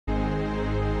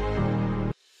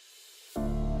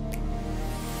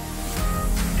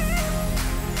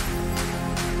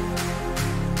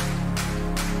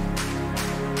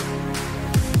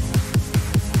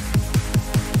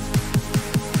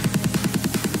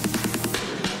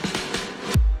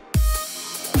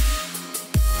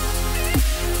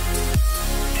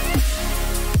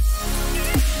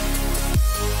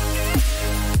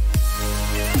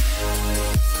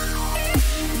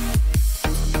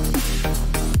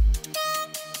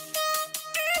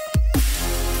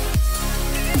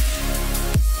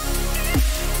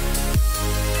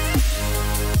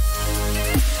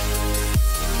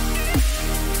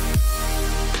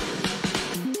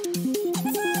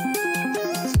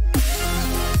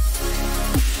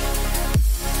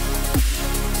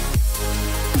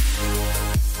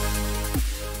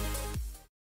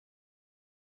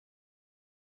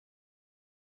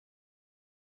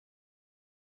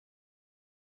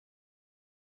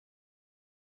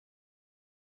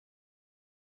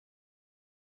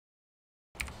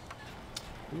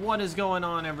What is going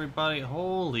on, everybody?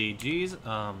 Holy jeez.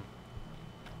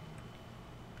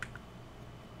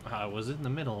 I was in the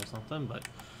middle of something, but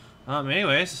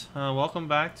anyways, welcome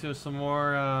back to some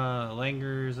more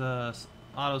Langer's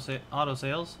auto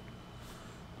sales.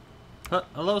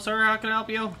 Hello, sir. How can I help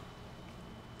you?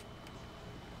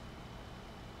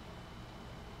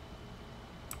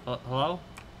 Hello?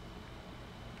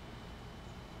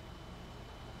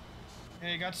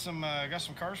 Hey, got some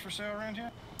cars for sale around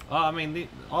here? I mean,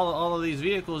 all of these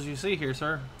vehicles you see here,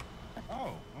 sir.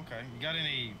 Oh, okay. Do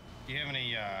you have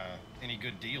any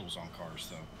good deals on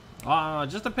cars though?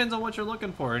 Just depends on what you're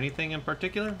looking for. Anything in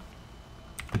particular?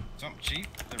 Something cheap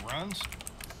that runs?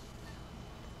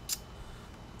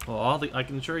 Well, I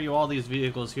can assure you all these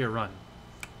vehicles here run.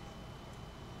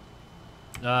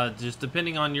 Just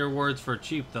depending on your words for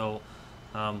cheap, though.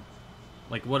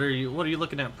 Like what are you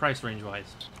looking at price range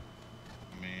wise?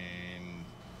 I mean,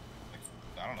 like,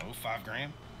 I don't know, $5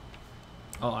 grand.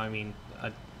 Oh, I mean,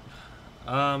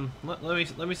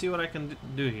 let me see what I can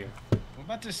do here. What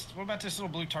about this little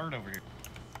blue turd over here?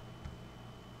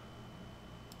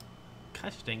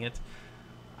 Gosh dang it!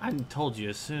 I told you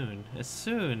as soon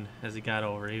as he got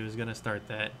over, he was gonna start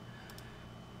that.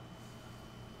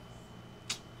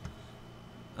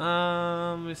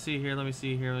 Let me see here. Let me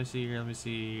see here. Let me see here. Let me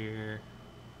see here.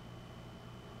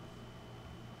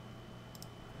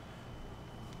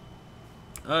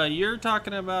 You're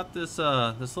talking about this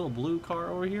this little blue car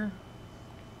over here?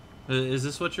 Is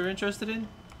this what you're interested in?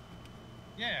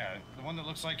 Yeah, the one that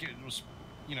looks like it was,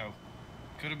 you know,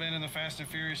 could have been in the Fast and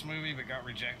Furious movie, but got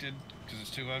rejected because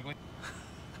it's too ugly.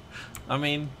 I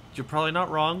mean, you're probably not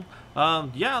wrong.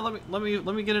 Yeah, let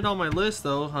me get it on my list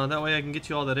though. That way I can get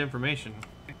you all that information.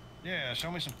 Yeah, show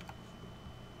me some.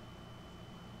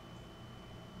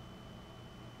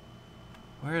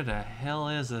 Where the hell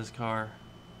is this car?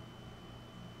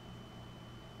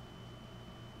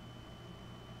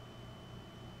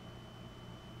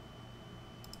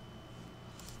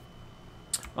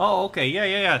 Oh, okay,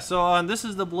 yeah. So this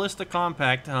is the Ballista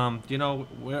Compact. You know,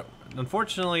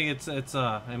 unfortunately, it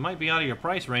might be out of your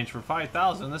price range for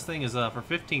 5,000. This thing is for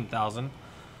 15,000.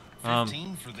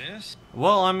 15 for this?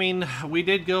 Well, I mean, we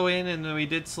did go in and we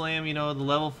did slam, you know, the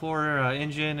level 4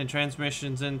 engine and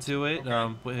transmissions into it.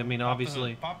 Okay. I mean,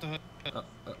 obviously. Pop the hood.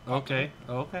 Okay.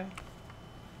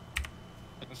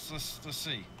 Let's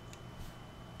see.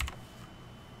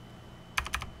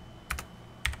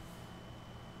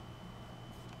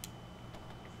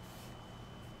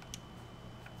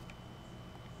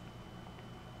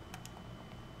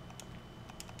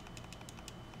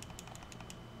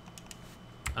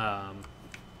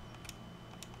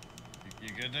 You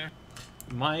good there?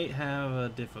 Might have a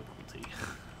difficulty.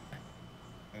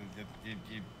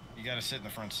 You got to sit in the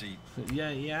front seat.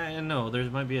 Yeah, I know. There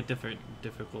might be a different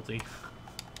difficulty.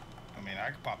 I mean,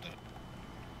 I could pop the.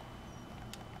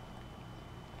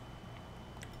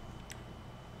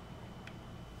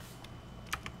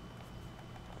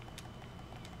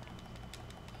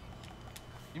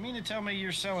 You mean to tell me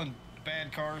you're selling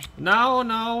bad cars? No.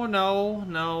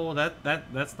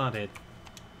 That's not it.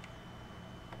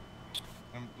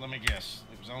 Let me guess.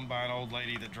 It was owned by an old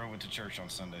lady that drove it to church on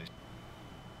Sundays.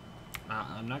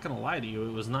 I'm not gonna lie to you.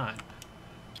 It was not.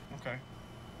 Okay.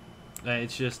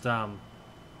 It's just you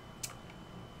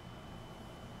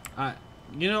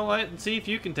know what? See if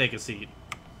you can take a seat.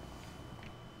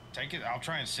 Take it. I'll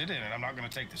try and sit in it. I'm not going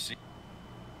to take the seat.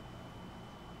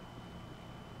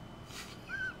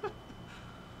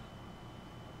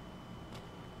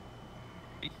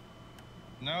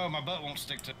 No, my butt won't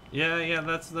stick to. Yeah.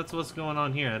 That's what's going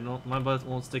on here. My butt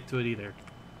won't stick to it either.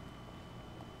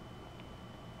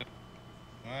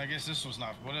 Well, I guess this one's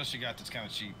not. What else you got that's kind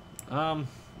of cheap? I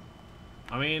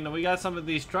mean, we got some of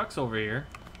these trucks over here.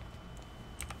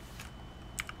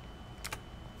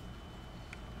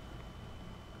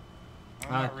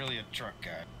 I'm not really a truck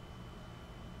guy.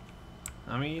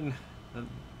 I mean,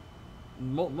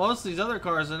 most of these other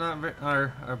cars are not. I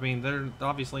mean, they're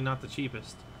obviously not the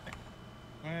cheapest.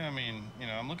 Well, I mean, you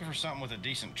know, I'm looking for something with a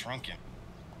decent trunk in.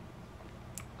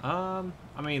 I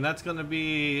mean, that's gonna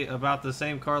be about the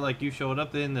same car like you showed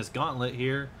up in this Gauntlet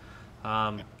here,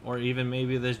 or even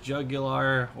maybe this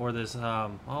Jugular or this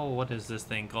oh, what is this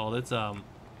thing called? It's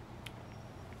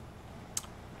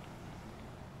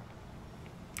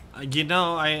you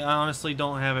know, I honestly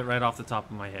don't have it right off the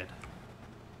top of my head.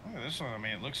 Look at this one. I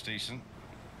mean, it looks decent.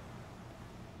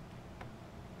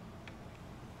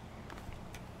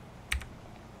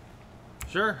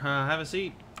 Sure, have a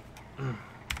seat.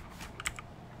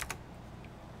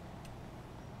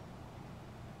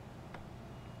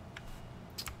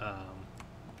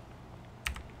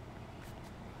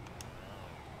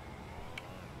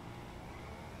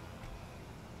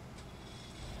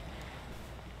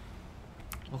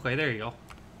 Okay, there you go.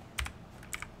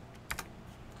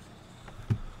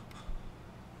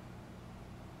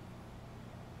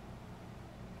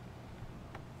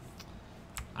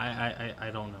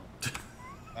 I don't know.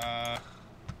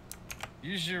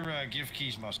 Use your give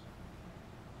keys muscle.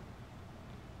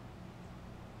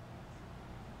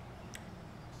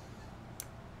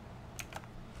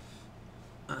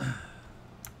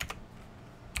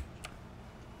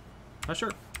 Oh,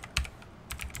 sure.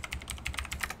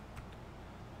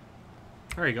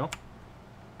 There you go.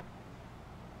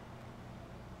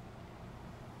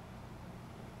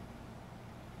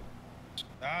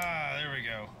 Ah, there we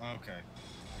go. Okay.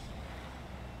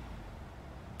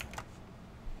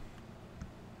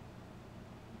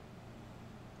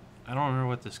 I don't remember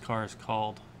what this car is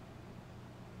called.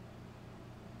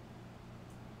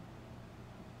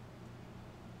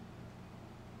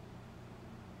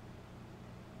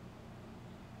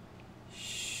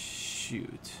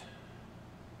 Shoot.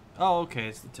 Oh, okay,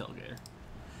 it's the tailgater.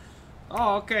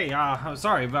 Oh, okay. I'm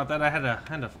sorry about that. I had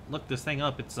to look this thing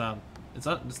up. It's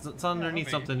underneath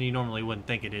something you normally wouldn't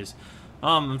think it is.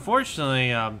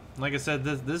 Unfortunately, like I said,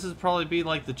 this is probably be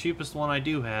like the cheapest one I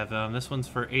do have. This one's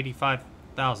for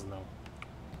 85,000 though.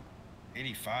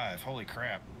 85. Holy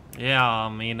crap. Yeah, I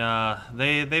mean,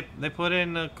 they put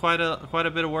in quite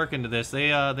a bit of work into this. They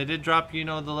did drop, you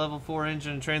know, the level 4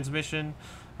 engine and transmission,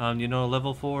 you know,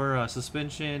 level 4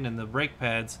 suspension and the brake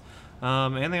pads,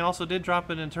 and they also did drop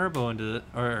it in turbo into it.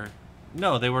 Or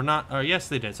no, they were not. Or yes,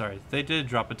 they did. Sorry, they did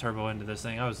drop a turbo into this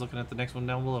thing. I was looking at the next one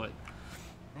down below it.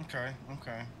 Okay,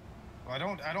 okay. Well, I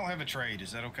don't have a trade.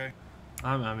 Is that okay?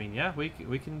 I mean, yeah, we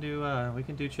can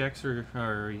do checks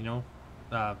or you know,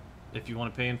 if you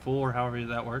want to pay in full or however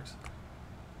that works.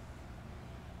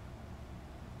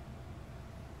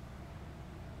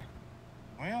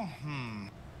 Well,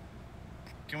 can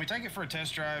we take it for a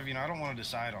test drive? You know, I don't want to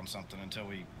decide on something until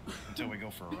we go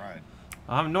for a ride.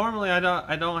 Normally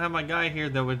I don't have my guy here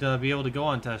that would be able to go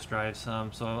on test drives.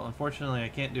 So unfortunately I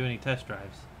can't do any test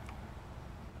drives.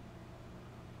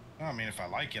 Well, I mean, if I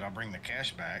like it, I'll bring the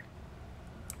cash back.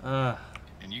 And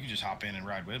you can just hop in and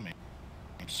ride with me.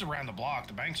 It's just around the block.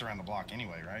 The bank's around the block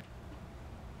anyway, right?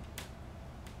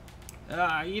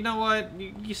 You know what?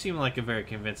 You seem like a very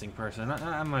convincing person.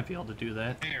 I might be able to do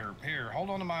that. Here,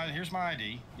 hold on to here's my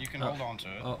ID. You can hold on to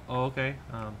it. Oh, okay.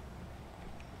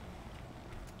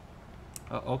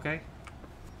 Okay.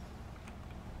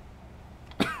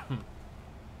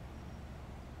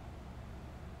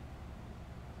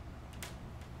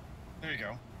 There you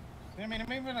go. I mean,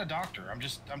 I'm even a doctor. I'm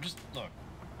just, look,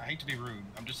 I hate to be rude.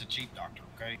 I'm just a cheap doctor,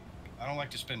 okay? I don't like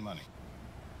to spend money.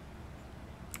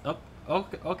 Oh,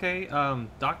 okay.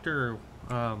 Doctor,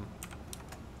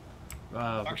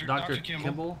 Dr.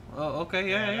 Kimball. Oh, okay,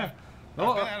 yeah.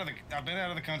 I've been out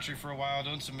of the country for a while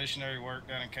doing some missionary work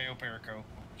down in Cayo Perico.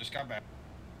 Just got back.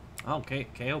 Okay,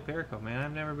 Cayo Perico, man.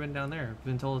 I've never been down there. I've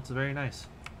been told it's very nice.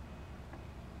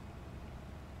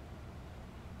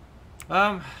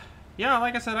 Yeah,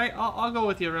 like I said, I'll go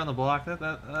with you around the block.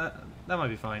 That might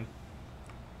be fine.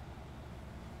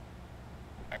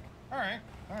 All right.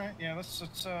 Yeah, let's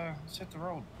hit the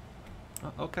road.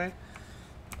 Okay.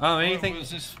 Anything?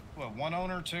 Was this what, one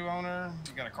owner, two owner?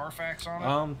 You got a Carfax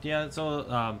on it? Yeah.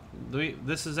 So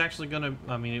this is actually gonna.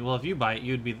 I mean, well, if you buy it,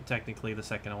 you'd be technically the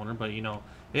second owner, but you know,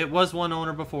 it was one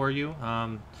owner before you.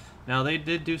 Now they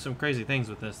did do some crazy things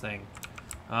with this thing.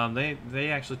 They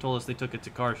actually told us they took it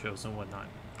to car shows and whatnot.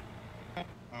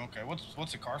 Okay,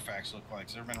 what's a Carfax look like?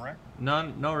 Has there been a wreck?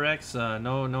 No wrecks,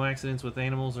 no accidents with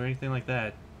animals or anything like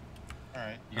that. All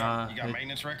right, you got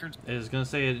maintenance records? I was gonna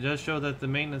say it does show that the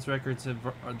maintenance records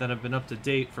that have been up to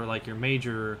date for like your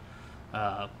major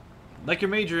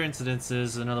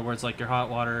incidences. In other words, like your hot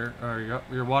water or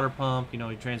your water pump, you know,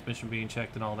 your transmission being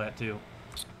checked and all that too.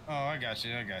 Oh, I got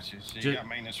you. So you got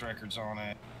maintenance records on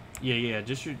it. Yeah,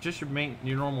 just your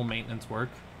normal maintenance work.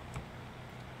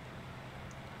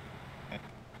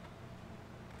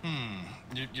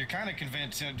 You're kind of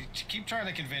convinced. Keep trying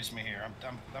to convince me here.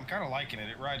 I'm kind of liking it.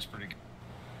 It rides pretty good.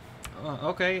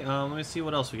 Okay. Let me see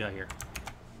what else we got here.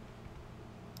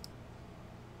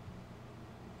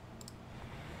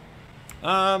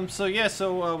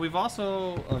 So we've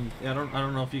also I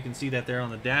don't know if you can see that there on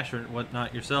the dash or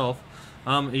whatnot yourself.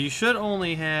 You should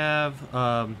only have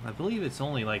I believe it's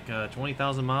only like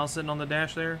 20,000 miles sitting on the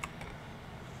dash there.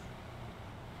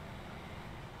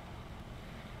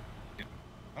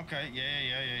 Okay,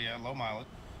 yeah, low mileage.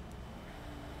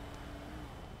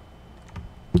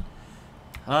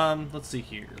 Let's see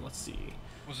here. Let's see.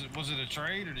 Was it a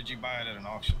trade or did you buy it at an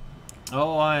auction?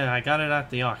 Oh, I got it at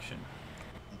the auction.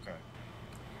 Okay.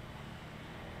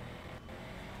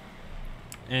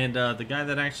 And the guy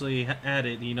that actually had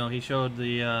it, you know, he showed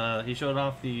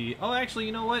off the. Oh, actually,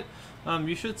 you know what?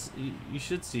 You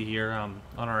should see here on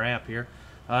our app here.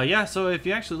 Yeah, so if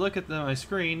you actually look at my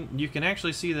screen, you can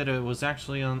actually see that it was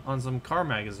actually on some car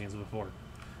magazines before,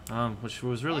 which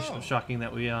was really shocking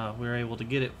that we were able to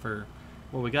get it for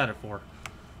what we got it for.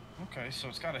 Okay, so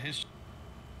it's got a history.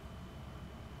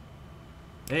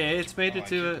 Hey, it's made it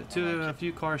to a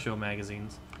few car show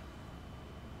magazines.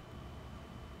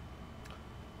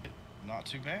 Not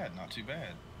too bad, not too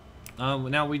bad.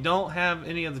 Now we don't have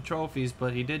any of the trophies,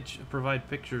 but he did provide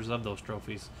pictures of those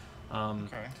trophies.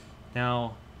 Okay.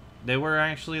 Now, they were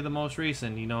actually the most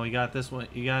recent. You know, he got this one.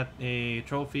 He got a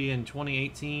trophy in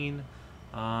 2018,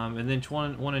 and then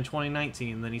one in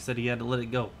 2019. And then he said he had to let it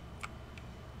go.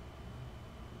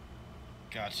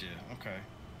 Gotcha. Okay.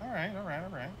 All right.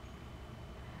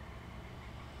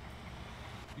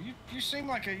 You seem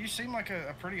like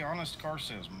a pretty honest car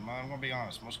salesman. I'm gonna be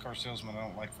honest. Most car salesmen I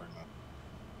don't like very much.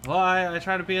 Well, I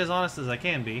try to be as honest as I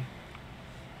can be.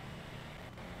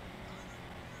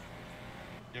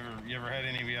 You ever had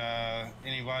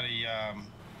anybody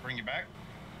bring you back?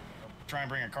 Or try and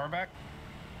bring a car back?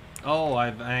 Oh,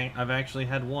 I've actually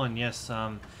had one. Yes.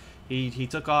 He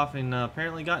took off and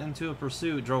apparently got into a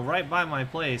pursuit, drove right by my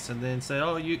place, and then said,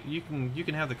 "Oh, you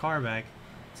can have the car back."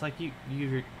 It's like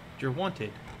you're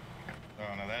wanted.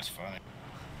 Oh no, that's funny.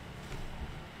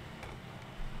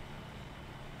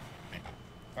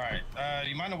 All right. Do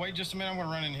you mind to wait just a minute? I'm gonna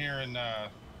run in here and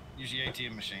use the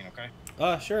ATM machine. Okay.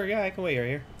 Sure. Yeah, I can wait right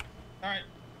here. All right.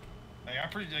 Hey,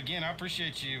 I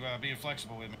appreciate you being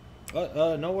flexible with me.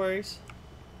 No worries.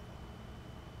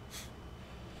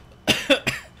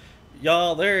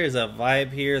 Y'all, there is a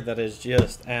vibe here that is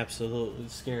just absolutely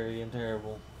scary and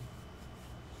terrible.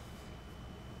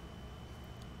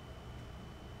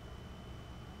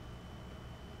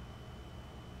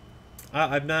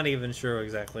 I'm not even sure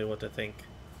exactly what to think.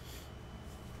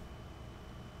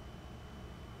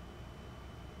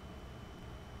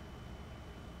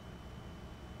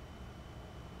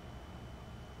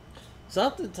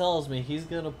 Something tells me he's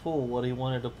gonna pull what he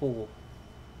wanted to pull.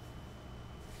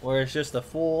 Or it's just a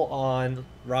full-on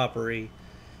robbery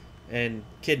and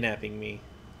kidnapping me.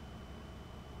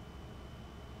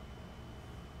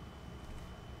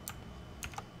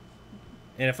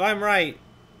 And if I'm right,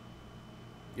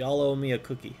 y'all owe me a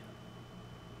cookie.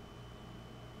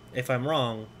 If I'm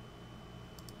wrong,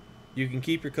 you can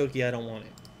keep your cookie, I don't want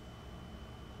it.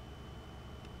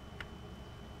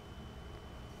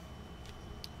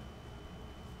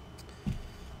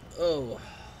 Oh.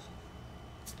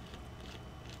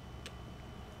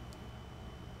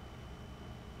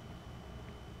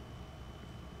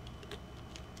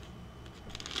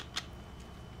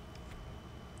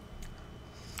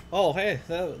 Oh, hey,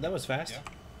 that was fast. Yeah.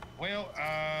 Well,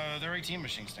 they're ATM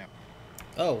machines now.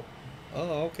 Oh.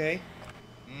 Oh, okay.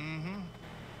 Mm-hmm.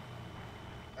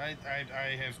 I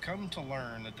have come to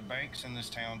learn that the banks in this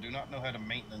town do not know how to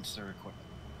maintenance their equipment.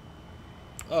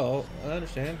 Oh, I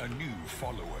understand. A new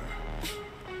follower.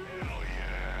 Hell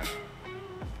yeah.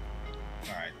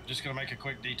 Alright, just gonna make a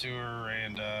quick detour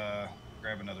and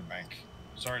grab another bank.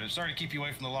 Sorry to keep you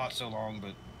away from the lot so long,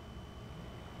 but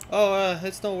Oh,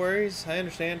 it's no worries. I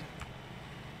understand.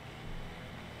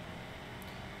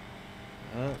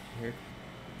 Here,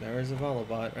 there's a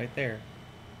Volobot right there.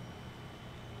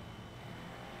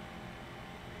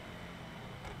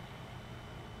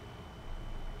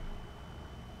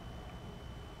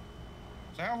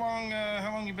 so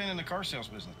how long you been in the car sales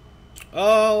business?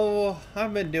 Oh,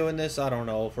 I've been doing this, I don't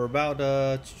know, for about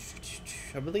I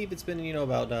believe it's been, you know,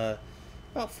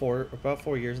 about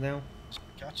 4 years now.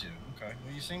 Gotcha. Okay.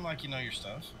 Well, you seem like you know your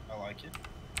stuff. I like it.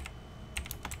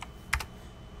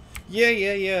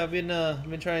 Yeah. I've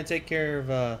been trying to take care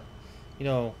of you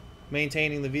know,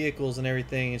 maintaining the vehicles and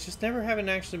everything. It's just never haven't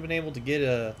actually been able to get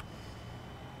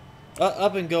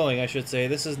up and going, I should say.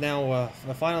 This is now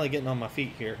finally getting on my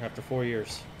feet here after 4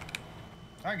 years.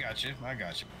 I got you.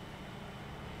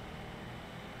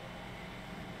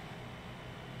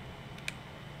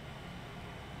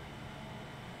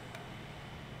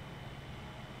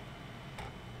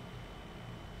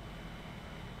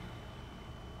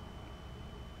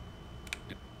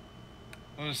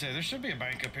 I was gonna say, there should be a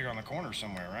bank up here on the corner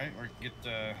somewhere, right? Where you can get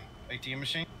the ATM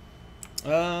machine?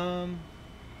 I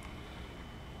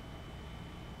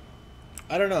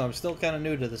don't know. I'm still kind of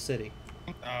new to the city.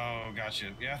 Oh,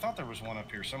 gotcha. Yeah, I thought there was one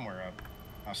up here somewhere.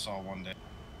 I saw one day.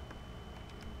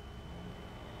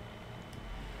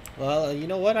 Well, you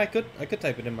know what? I could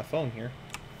type it in my phone here.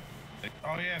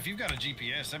 Oh yeah, if you've got a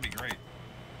GPS, that'd be great.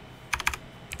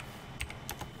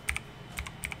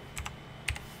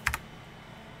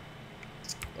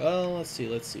 Let's see,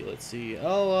 let's see, let's see.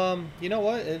 Oh, you know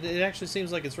what? It actually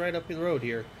seems like it's right up the road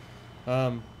here.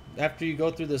 Um, After you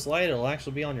go through this light, it'll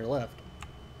actually be on your left.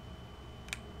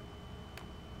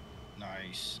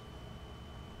 Nice.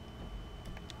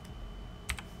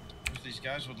 If these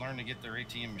guys would learn to get their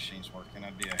ATM machines working,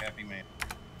 I'd be a happy man.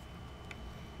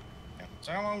 Yeah.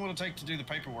 So how long will it take to do the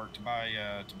paperwork to buy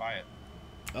it?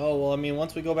 Oh, well, I mean,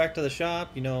 once we go back to the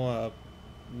shop, you know,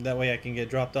 that way I can get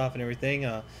dropped off and everything.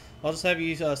 I'll just have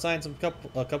you sign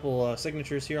a couple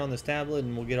signatures here on this tablet,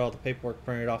 and we'll get all the paperwork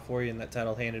printed off for you, and that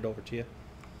title handed over to you.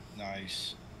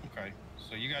 Nice. Okay.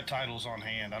 So you got titles on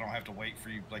hand. I don't have to wait for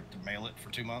you like to mail it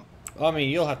for 2 months. I mean,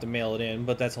 you'll have to mail it in,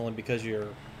 but that's only because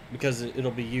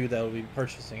it'll be you that will be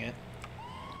purchasing it.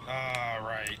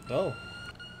 Right. Oh.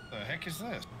 The heck is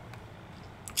this?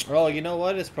 Oh, you know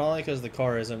what? It's probably because the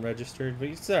car isn't registered, but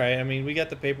it's alright. I mean, we got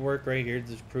the paperwork right here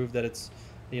to prove that it's,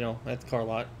 you know, at the car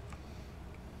lot.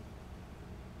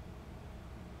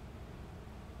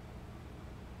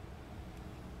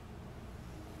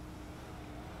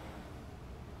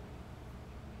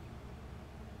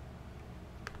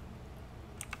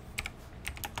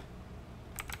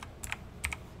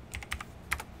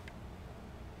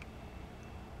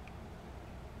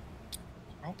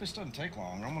 I hope this doesn't take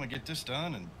long. I'm gonna get this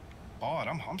done and bought.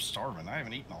 I'm starving. I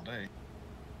haven't eaten all day.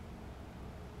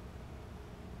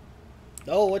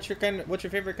 Oh, what's your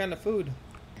favorite kind of food?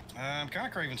 I'm kind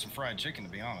of craving some fried chicken, to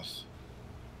be honest.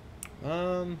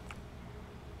 I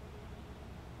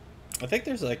think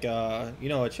there's like you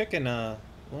know, a chicken well,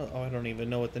 oh, I don't even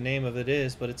know what the name of it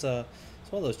is, but it's one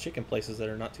of those chicken places that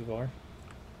are not too far.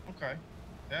 Okay.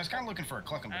 Yeah, I was kind of looking for a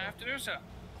clucking. Afternoon, sir.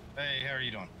 Hey, how are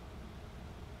you doing?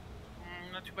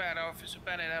 Not too bad, Officer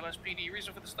Bennett, LSPD.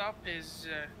 Reason for the stop is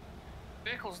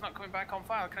vehicle's not coming back on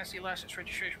file. Can I see license,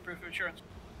 registration, proof of insurance?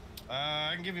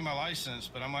 I can give you my license,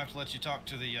 but I'm gonna have to let you talk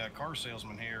to the car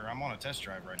salesman here. I'm on a test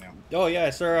drive right now. Oh yeah,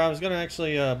 sir. I was gonna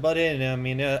actually butt in. I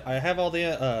mean, I have all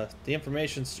the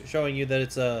information showing you that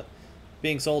it's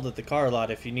being sold at the car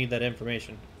lot. If you need that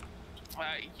information.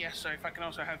 Yes, sir. If I can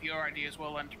also have your ID as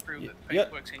well, and to prove that the Yep.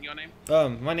 paperwork's in your name.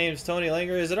 My name's Tony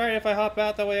Langer. Is it alright if I hop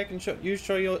out? That way I can show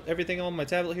you everything on my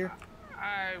tablet here.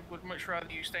 I would much rather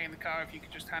you stay in the car if you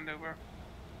could just hand over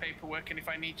paperwork, and if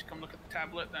I need to come look at the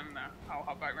tablet, then I'll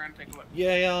hop back around and take a look.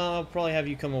 Yeah, I'll probably have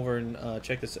you come over and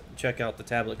check out the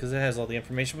tablet because it has all the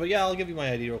information. But yeah, I'll give you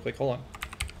my ID real quick. Hold on.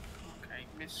 Okay,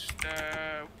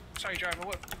 Mr. Sorry, driver.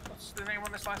 What's the name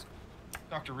on this license?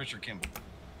 Dr. Richard Kimball.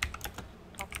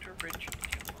 Dr. Richard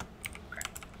Kimball. Okay.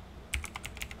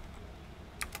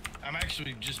 I'm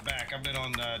actually just back. I've been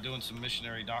on doing some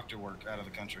missionary doctor work out of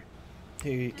the country.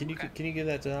 Hey, can you give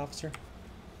that to the officer?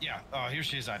 Yeah.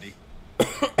 Here's his ID.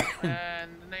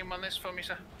 And the name on this for me,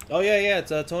 sir? Oh yeah, it's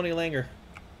Tony Langer.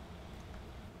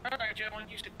 All right, gentlemen,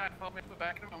 you sit tight for me. We're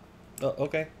back in a moment. Oh,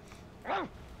 okay.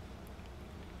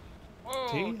 Whoa,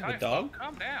 See, the Typho, dog?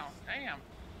 calm down. Damn.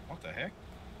 What the heck?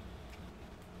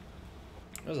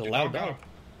 That was a Your loud dog got dog.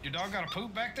 Your dog got a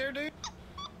poop back there, dude?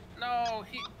 No,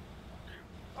 he...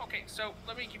 Okay, so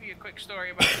let me give you a quick story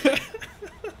about it.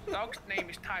 Dog's name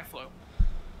is Typhlo.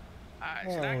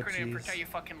 It's an Oh, acronym for jeez. tear your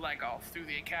fucking leg off. Through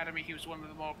the academy, he was one of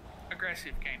the more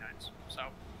aggressive canines. So,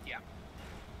 yeah.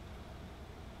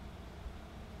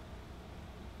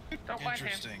 Don't mind him.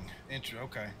 Interesting.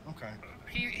 Okay.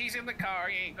 He's in the car.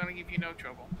 He ain't gonna give you no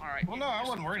trouble. All right. Well, you no, I just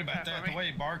wasn't worried sit about tight for that. The me. way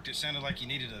he barked, it sounded like he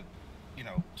needed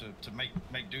to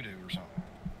make doo-doo or something.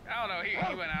 Oh no, he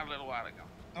went out a little while ago.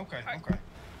 Okay.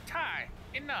 Ty,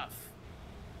 enough.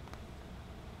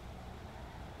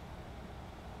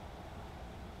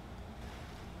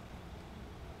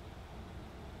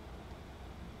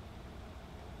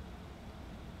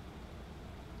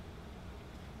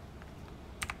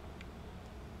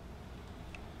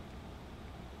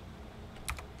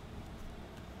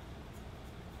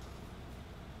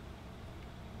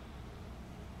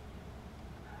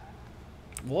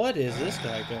 What is this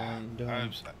guy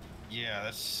doing? Yeah,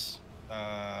 that's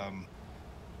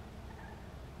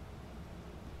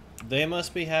They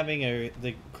must be having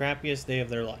the crappiest day of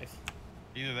their life.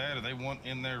 either that or they want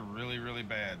in there really, really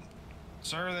bad.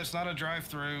 Sir, that's not a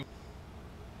drive-through.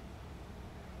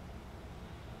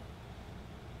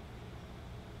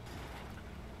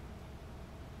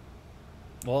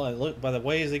 Well, I look by the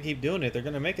ways they keep doing it, they're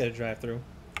gonna make it a drive-through.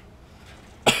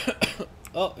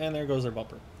 Oh, and there goes their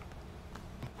bumper.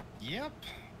 Yep.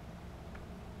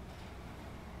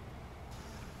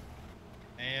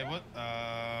 And what?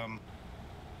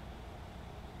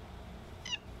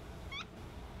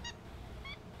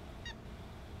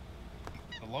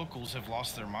 The locals have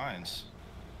lost their minds.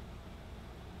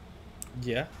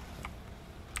 Yeah.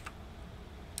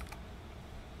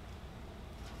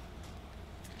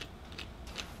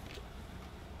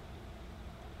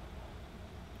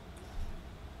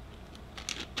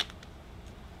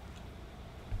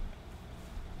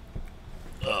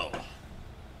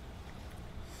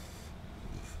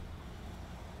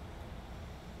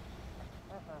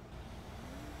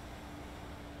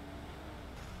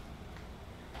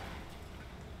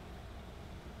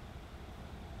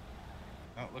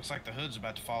 Looks like the hood's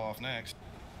about to fall off next.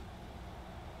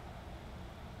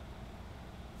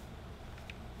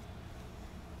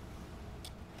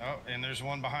 Oh, and there's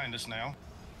one behind us now.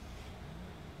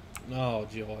 Oh,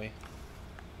 joy.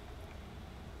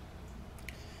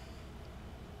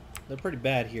 They're pretty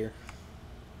bad here.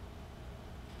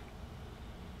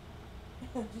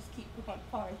 Just keep going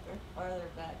farther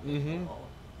back. Mm-hmm.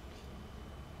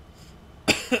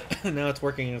 Now it's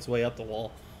working its way up the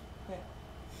wall. Yeah.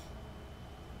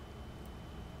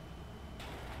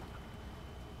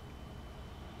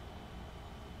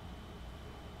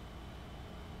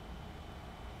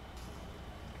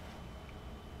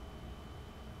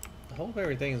 I hope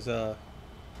everything's going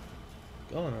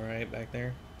alright back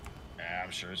there. Yeah,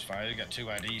 I'm sure it's fine. We got 2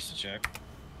 IDs to check.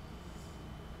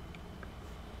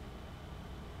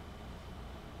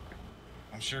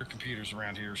 I'm sure computers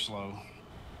around here are slow.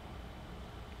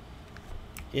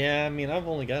 Yeah, I mean, I've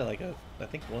only got like I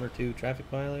think 1 or 2 traffic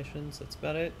violations. That's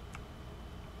about it.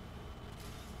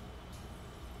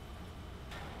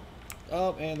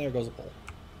 Oh, and there goes a pole.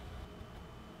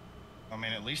 I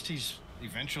mean, at least he's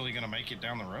eventually going to make it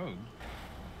down the road.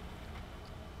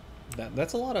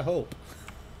 That's a lot of hope.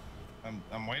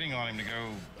 I'm waiting on him to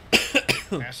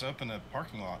go ass up in the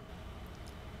parking lot.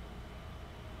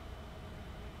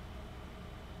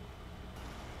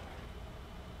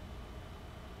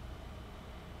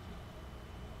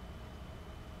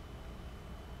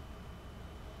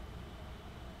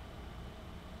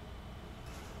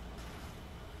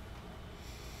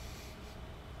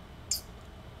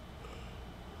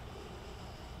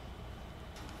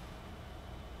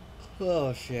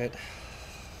 Oh, shit.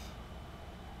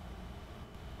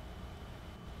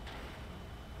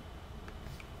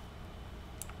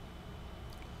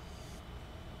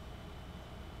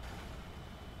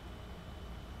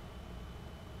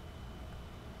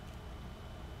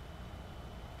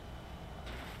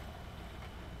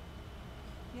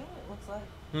 You know what it looks like?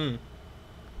 I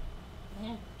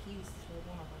have keys to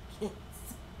one of our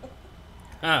kids.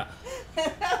 Ah.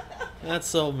 That's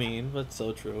so mean, but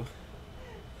so true.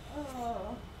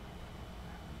 Oh.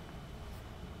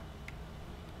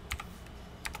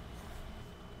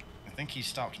 I think he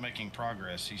stopped making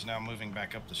progress. He's now moving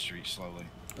back up the street slowly.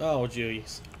 Oh,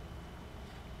 jeez.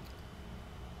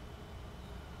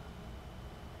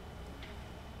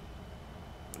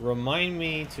 Remind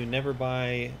me to never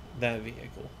buy that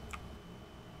vehicle.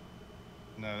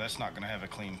 No, that's not going to have a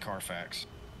clean Carfax.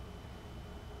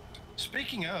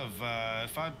 Speaking of,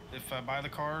 if I buy the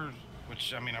car,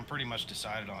 which I mean I'm pretty much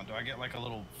decided on, do I get like a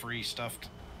little free stuffed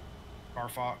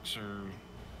Carfax or?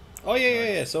 Oh yeah, like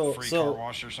yeah, yeah. So free car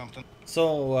wash or something.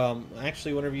 So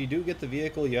actually, whenever you do get the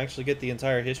vehicle, you actually get the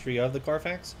entire history of the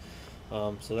Carfax.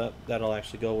 So that'll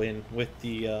actually go in with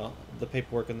the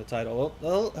paperwork and the title.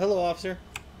 Oh, hello, officer.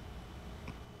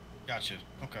 Gotcha.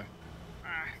 Okay.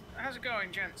 How's it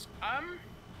going, gents?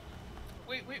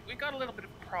 We got a little bit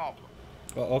of a problem.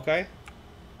 Oh, okay.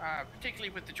 Particularly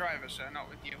with the driver, sir, not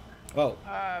with you. Oh.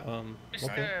 Mr.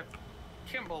 Okay.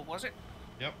 Kimball, was it?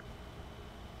 Yep.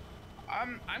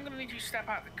 I'm gonna need you to step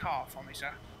out of the car for me,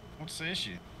 sir. What's the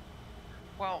issue?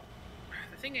 Well,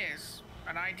 the thing is,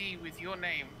 an ID with your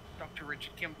name, Dr.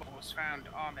 Richard Kimball, was found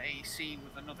on a scene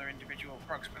with another individual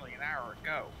approximately an hour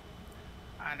ago.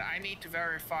 And I need to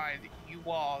verify that you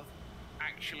are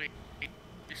actually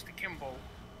Mr. Kimball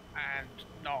and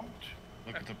not...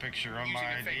 Look at the picture on using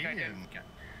my a fake ID. identity.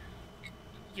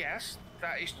 Yes,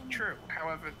 that is true.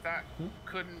 However, that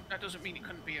doesn't mean it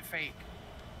couldn't be a fake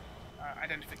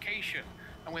identification.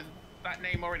 And with that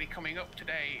name already coming up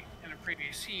today in a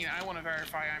previous scene, I want to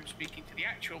verify I'm speaking to the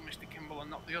actual Mr. Kimball and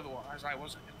not the other one, as I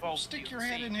wasn't involved. Stick your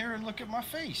head in here and look at my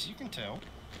face. You can tell.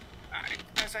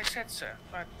 As I said, sir,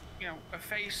 but you know, a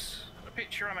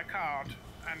picture on a card,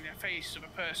 and the face of a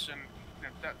person, you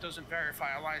know, that doesn't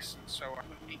verify a license. So I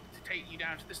would need to take you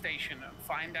down to the station and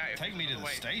find out. Take me to the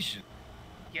station.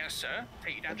 Yes, sir.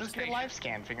 Take you down to the Just station. get live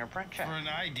scan fingerprint check. For an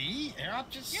ID? Yeah, I'll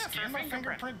just Yeah, scan for a my fingerprint.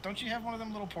 fingerprint. Don't you have one of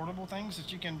them little portable things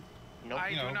that you can Nope. I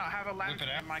you do know, not have a whip lantern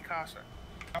it out? in my car, sir.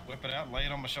 whip it out, lay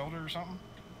it on my shoulder or something?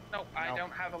 No, I No.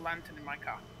 don't have a lantern in my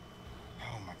car.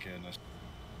 Oh my goodness.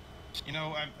 You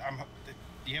know,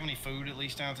 do you have any food at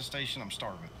least down at the station? I'm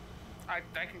starving. I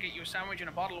can get you a sandwich and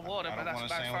a bottle of water, I but don't that's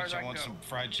want a about as far as sandwich. I I can want go. some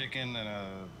fried chicken and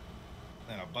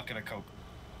a bucket of Coke.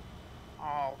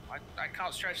 Oh, I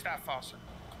can't stretch that far, sir.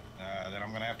 Then I'm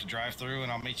going to have to drive through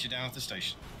and I'll meet you down at the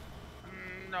station.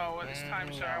 No, at this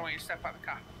time, sir, I no. want you to step out of the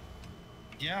car.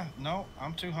 Yeah, no,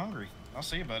 I'm too hungry. I'll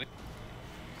see you, buddy.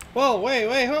 Whoa, wait,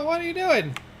 what are you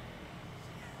doing?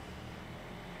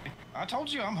 I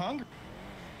told you I'm hungry.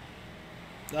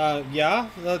 Yeah,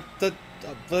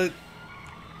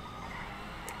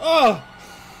 Oh!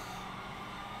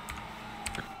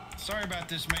 Sorry about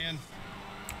this, man.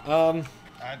 I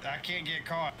can't get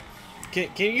caught. Can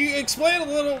you explain a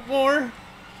little more?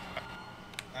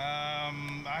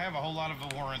 I have a whole lot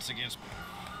of warrants against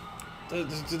me.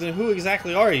 Then who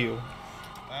exactly are you?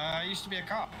 I used to be a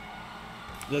cop.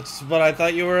 That's what I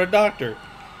thought you were a doctor.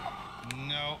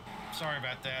 No, sorry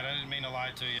about that. I didn't mean to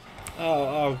lie to you.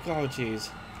 Oh, jeez.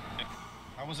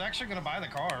 I was actually going to buy the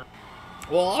car.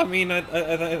 Well, I mean,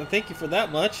 I thank you for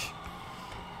that much.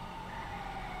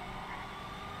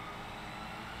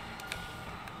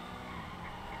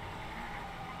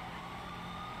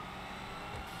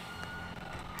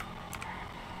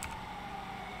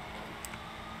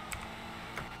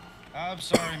 I'm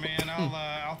sorry, man.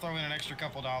 I'll throw in an extra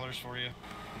couple dollars for you.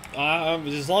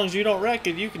 As long as you don't wreck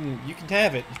it, you can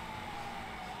have it.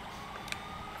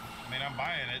 I mean, I'm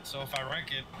buying it, so if I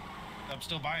wreck it, I'm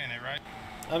still buying it, right?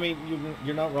 I mean,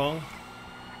 you're not wrong.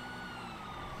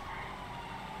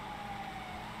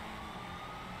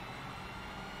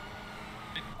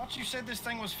 I thought you said this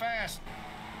thing was fast.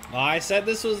 I said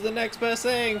this was the next best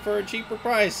thing for a cheaper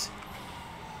price.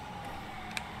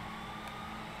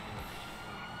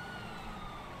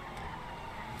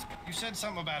 You said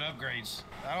something about upgrades.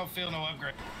 I don't feel no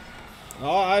upgrade.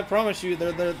 Oh, I promise you,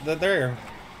 they're there.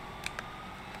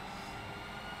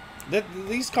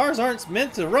 These cars aren't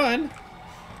meant to run.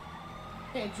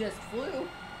 It just flew.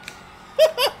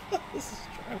 This is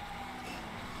true.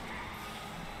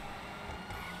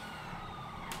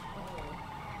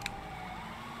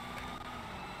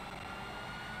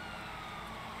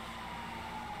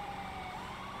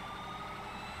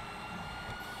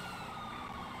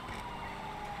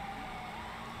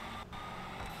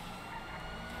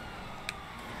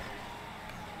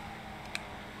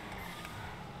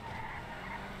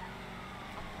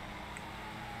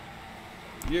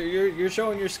 You're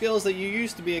showing your skills that you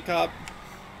used to be a cop.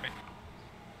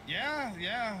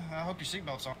 Yeah. I hope your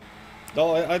seatbelt's on.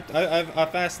 Oh, I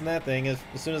fastened that thing as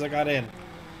soon as I got in.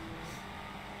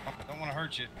 Don't want to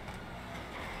hurt you.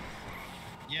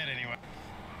 Yet, anyway.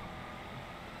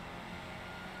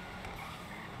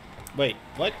 Wait,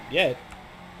 what? Yet?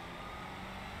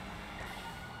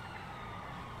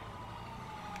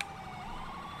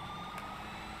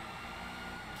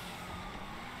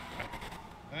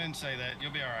 I didn't say that.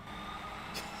 You'll be all right.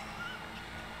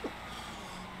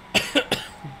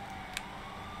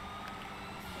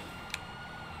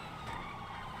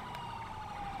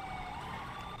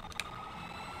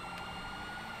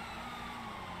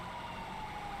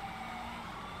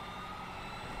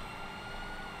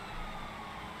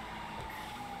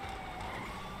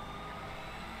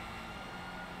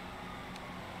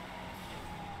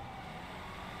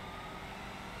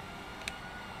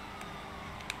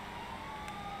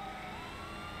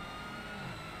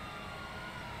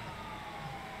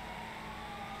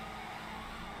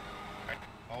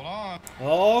 Hold on.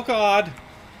 Oh God!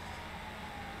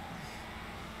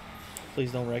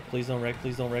 Please don't wreck, please don't wreck,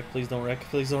 please don't wreck, please don't wreck,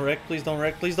 please don't wreck, please don't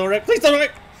wreck, please don't wreck, please don't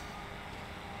wreck!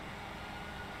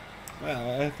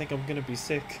 Wow, I think I'm gonna be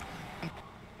sick.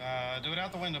 Do it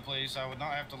out the window, please. I would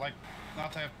not have to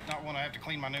not want to have to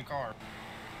clean my new car.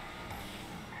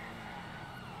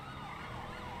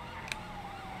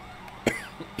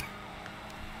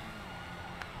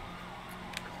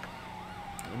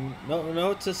 No,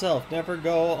 note to self: never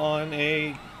go on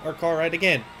our car ride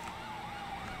again.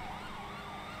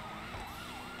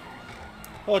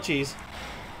 Oh, jeez.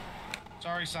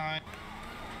 Sorry, sign.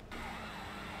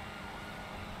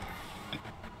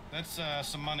 That's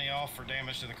some money off for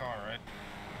damage to the car, right?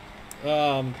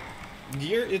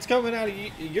 It's coming out of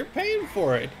you. You're paying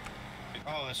for it.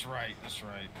 Oh, that's right. That's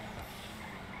right.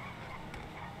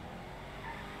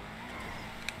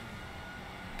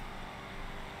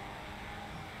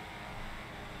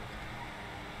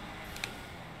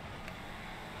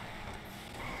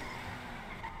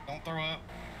 Don't throw up.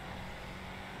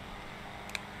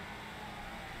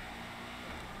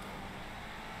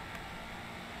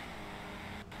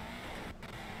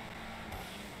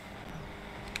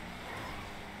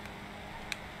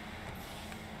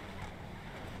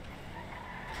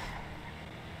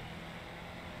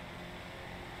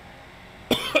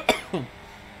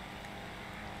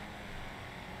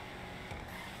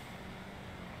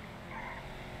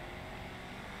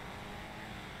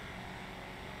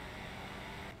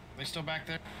 They still back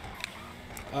there?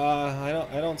 I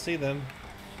don't see them.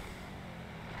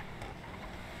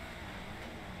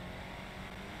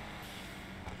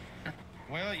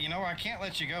 Well, you know, I can't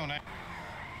let you go now.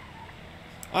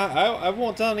 I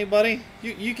won't tell anybody.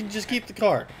 You can just keep the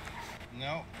car.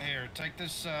 No, here, take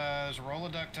this, this roll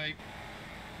of duct tape.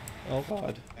 Oh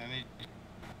God. And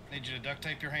Need you to duct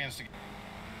tape your hands together.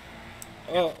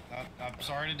 Oh. I'm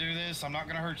sorry to do this. I'm not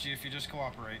gonna hurt you if you just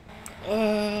cooperate.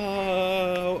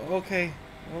 Okay.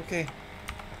 Okay.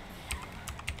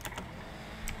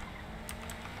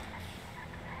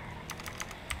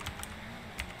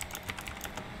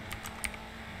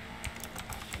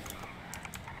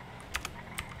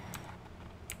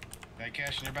 Got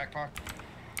cash in your back pocket?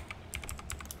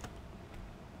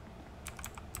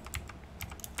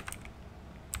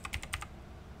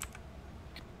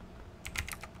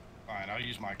 Fine, I'll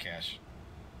use my cash.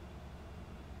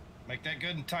 Make that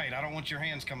good and tight. I don't want your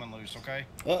hands coming loose, okay?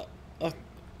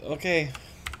 Okay.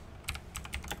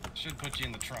 Should put you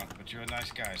in the trunk, but you're a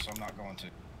nice guy, so I'm not going to.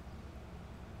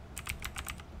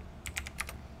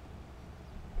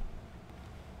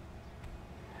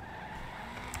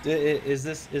 Is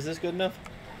this good enough?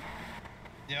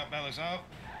 Yep, that looks up.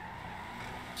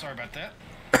 Sorry about that.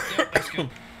 Yep, that's good.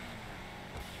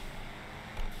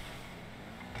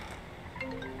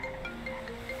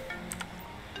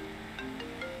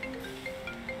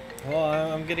 Oh,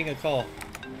 I'm getting a call.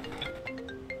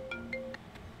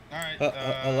 Alright,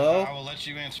 hello? I will let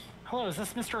you answer. Hello, is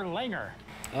this Mr. Langer?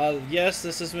 Yes,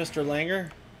 this is Mr.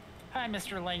 Langer. Hi,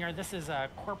 Mr. Langer. This is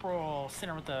Corporal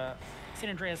Sinner with the San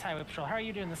Andreas Highway Patrol. How are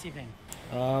you doing this evening?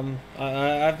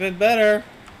 I've been better.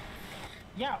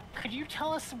 Yeah, could you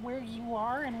tell us where you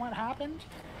are and what happened?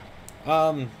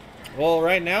 Well,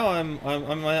 right now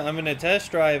I'm in a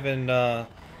test drive and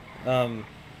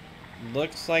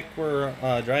looks like we're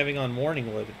driving on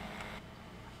Morningwood.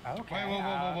 Okay. Wait,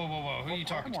 whoa. Who are you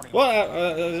talking to?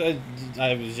 Well,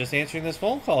 I was just answering this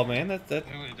phone call, man. Who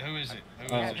is it?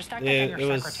 Yeah, just act like I'm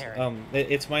your secretary.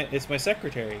 It's my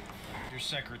secretary. Your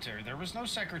secretary. There was no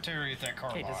secretary at that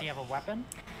car Okay, lot. does he have a weapon?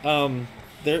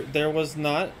 There was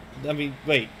not. I mean,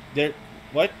 wait. There.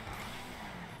 What?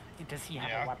 Does he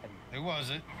have a weapon? Who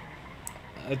was it?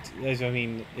 I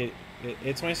mean,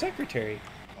 it's my secretary.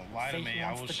 Don't lie to me.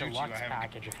 I will shoot you. I have.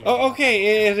 Oh,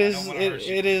 okay.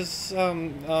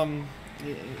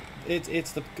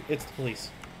 It's the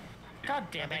police. God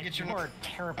damn it! You are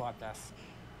terrible at this.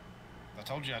 I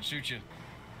told you I'd shoot you.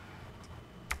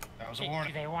 That was a Okay,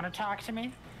 warning. do they want to talk to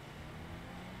me?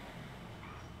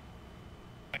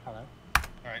 Hello?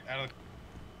 Alright, out of the...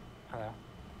 Hello?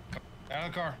 Out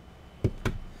of the car.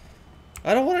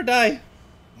 I don't want to die.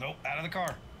 Nope, out of the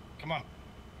car. Come on.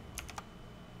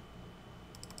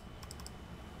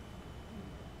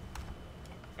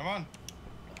 Come on.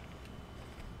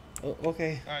 Oh,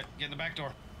 okay. Alright, get in the back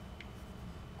door.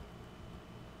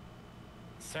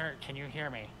 Sir, can you hear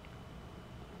me?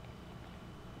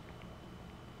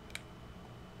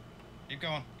 Keep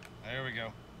going. There we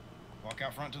go. Walk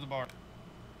out front to the bar.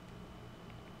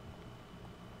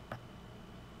 Go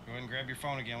ahead and grab your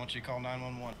phone again once you call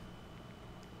 911.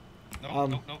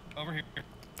 Nope. Over here.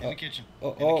 In the kitchen.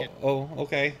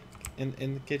 Okay.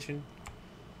 In the kitchen.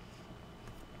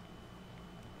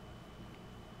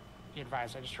 Be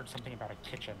advised, I just heard something about a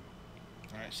kitchen.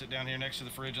 Alright, sit down here next to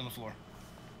the fridge on the floor.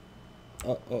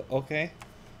 Okay.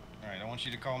 Alright, I want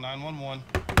you to call 911.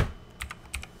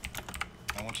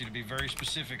 I want you to be very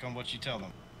specific on what you tell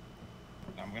them.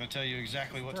 I'm going to tell you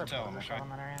exactly what to tell them, okay?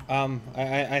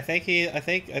 I think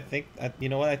you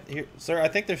know what, sir, I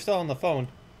think they're still on the phone.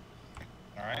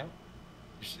 Alright.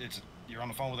 You're on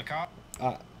the phone with a cop?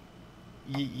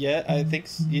 Yeah, I think,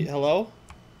 hello?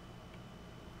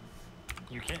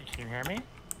 Can you hear me?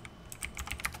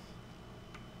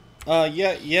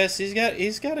 Yes, he's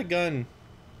got a gun,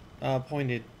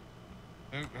 pointed.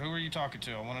 Who are you talking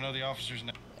to? I want to know the officer's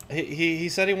name. He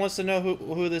said he wants to know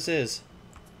who this is.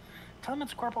 Tell him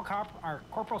it's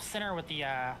Corporal Sinner with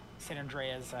the San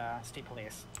Andreas State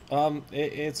Police.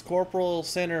 It's Corporal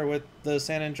Sinner with the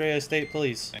San Andreas State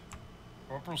Police.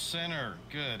 Corporal Sinner,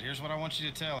 good. Here's what I want you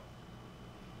to tell him.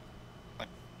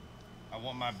 I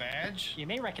want my badge. You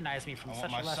may recognize me from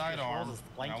such illustrious roles as the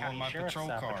Blaine County Sheriff's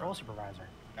Patrol Supervisor.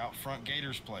 Out front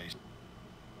Gator's place.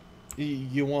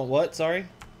 You want what? Sorry?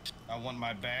 I want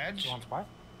my badge. You want what?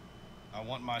 I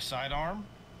want my sidearm.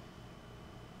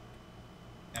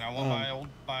 And I want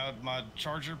my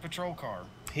Charger patrol car.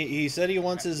 He said he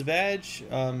wants his badge,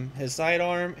 his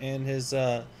sidearm, and his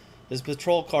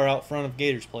patrol car out front of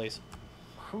Gator's place.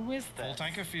 Who is this? Full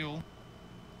tank of fuel.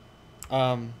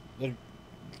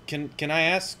 Can I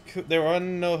ask? They want to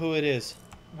know who it is.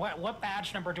 What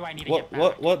badge number do I need to get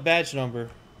back? What badge number?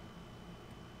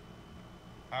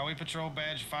 Highway Patrol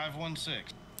badge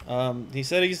 516. He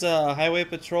said he's Highway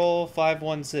Patrol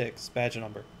 516 badge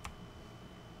number.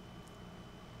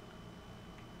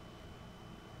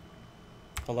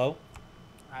 Hello?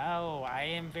 Oh, I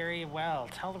am very well.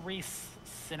 Tell Reese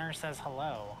Sinner says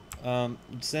hello.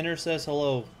 Sinner says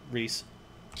hello, Reese.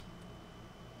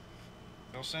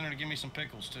 Tell Center to give me some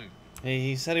pickles too.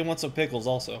 He said he wants some pickles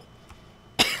also.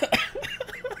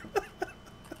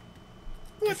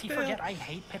 Does he forget I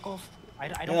hate pickles? I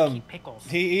don't keep pickles.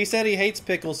 He said he hates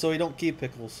pickles, so he don't keep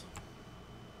pickles.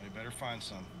 You better find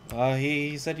some.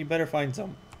 He said you better find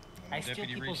some. I steal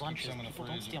people's lunches. People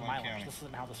don't steal my lunch. This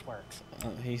isn't how this works.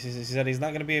 He said he's not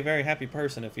going to be a very happy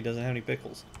person if he doesn't have any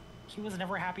pickles. He was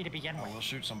never happy to begin with. We'll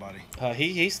shoot somebody.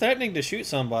 He's threatening to shoot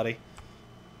somebody.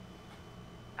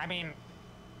 I mean,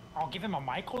 I'll give him a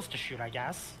Michaels to shoot, I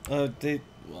guess. They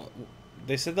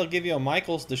said they'll give you a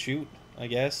Michaels to shoot, I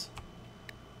guess.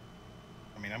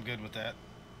 I mean, I'm good with that.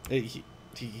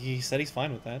 He said he's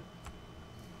fine with that.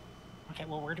 Okay,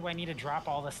 well, where do I need to drop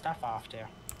all this stuff off to?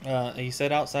 He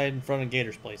said outside in front of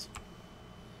Gator's place.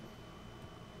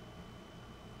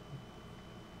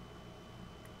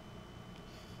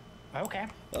 Okay.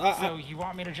 So you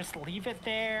want me to just leave it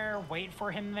there, wait for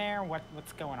him there?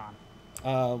 What's going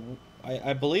on?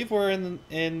 I believe we're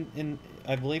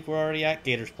I believe we're already at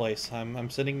Gator's place.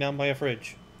 I'm sitting down by a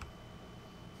fridge.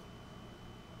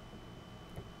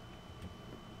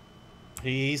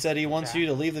 He said he wants you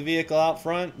to leave the vehicle out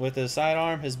front with his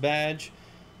sidearm, his badge,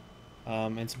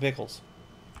 and some pickles.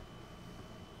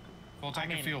 Full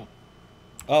tank of fuel.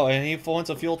 Oh, and he wants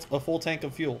a full tank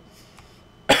of fuel.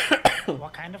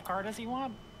 What kind of car does he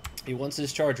want? He wants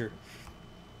his Charger.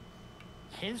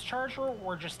 His Charger,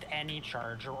 or just any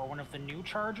Charger, or one of the new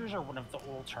Chargers, or one of the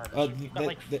old Chargers?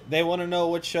 They want to know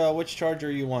which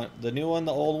Charger you want. The new one,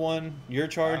 the old one, your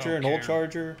Charger, an old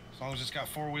Charger. As long as it's got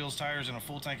 4 wheels, tires, and a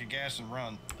full tank of gas and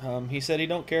run. He said he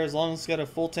don't care as long as it's got a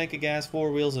full tank of gas,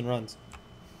 4 wheels, and runs.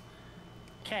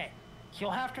 Okay. He'll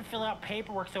have to fill out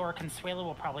paperwork, though, or Consuelo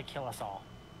will probably kill us all.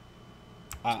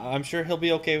 I'm sure he'll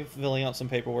be okay with filling out some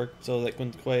paperwork so that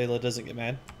Consuelo doesn't get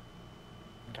mad.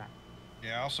 Okay.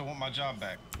 Yeah, I also want my job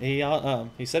back. He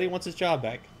said he wants his job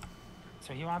back.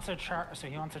 So he wants a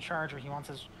Charger. He wants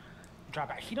his job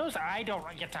back. He knows I don't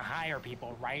get to hire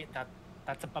people, right?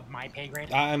 That's above my pay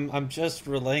grade. I'm just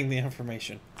relaying the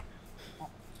information.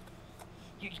 Well,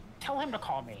 you tell him to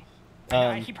call me.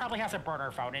 He probably has a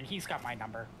burner phone, and he's got my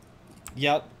number.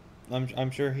 Yep, I'm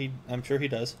sure he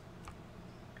does.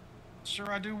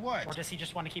 Sure, I do what? Or does he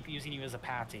just want to keep using you as a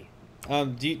patsy?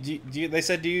 They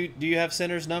said do you have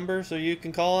Center's number so you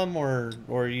can call him,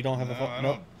 or you don't have a phone?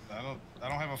 No, I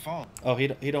don't have a phone. Oh, he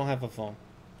don't have a phone.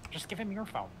 Just give him your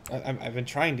phone. I've been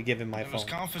trying to give him my phone. It was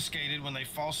confiscated when they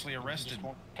falsely arrested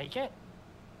me. Take it?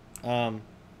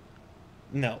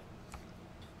 No.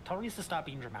 Tell Reese to stop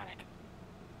being dramatic.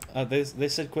 They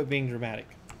said quit being dramatic.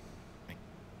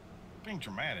 Being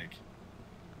dramatic? Is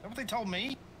that what they told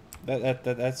me?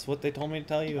 That's what they told me to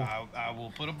tell you. I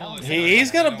will put a bullet.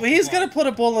 He's gonna put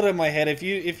a bullet in my head if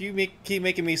you keep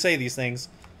making me say these things.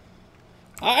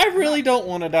 I really don't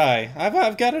want to die.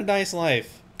 I've got a nice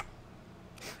life.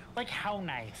 Like how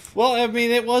nice? Well, I mean,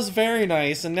 it was very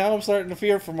nice, and now I'm starting to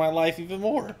fear for my life even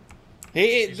more.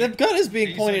 The gun is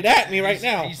being pointed at me right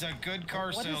now. He's a good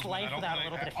car salesman. What is life without a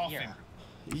little bit of fear?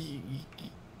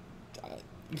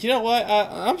 You know what?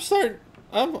 I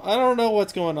don't know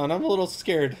what's going on. I'm a little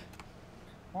scared.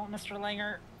 Well, Mr.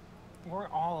 Langer, we're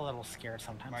all a little scared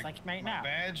sometimes. Like right now,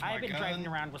 I've been driving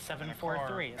around with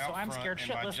 743, so I'm scared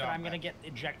shitless that I'm going to get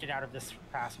ejected out of this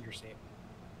passenger seat.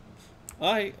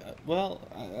 I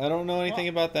don't know anything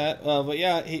about that. But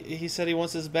yeah, he said he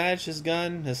wants his badge, his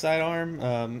gun, his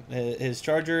sidearm, his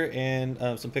Charger,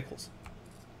 and some pickles.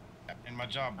 And my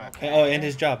job back. Okay. Oh, and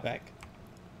his job back.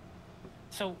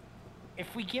 So,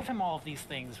 if we give him all of these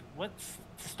things, what's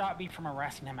to stop me from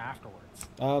arresting him afterwards?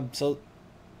 So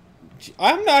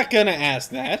I'm not gonna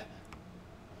ask that.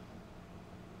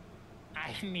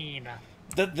 I mean,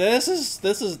 this is.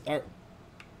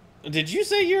 Did you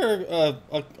say you're a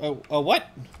what?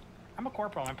 I'm a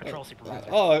corporal. I'm a patrol supervisor.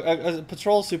 A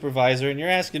patrol supervisor, and you're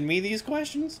asking me these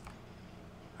questions?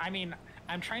 I mean,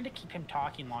 I'm trying to keep him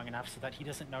talking long enough so that he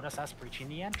doesn't notice us breaching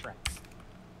the entrance.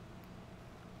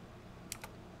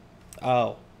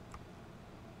 Oh.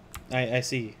 I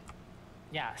see.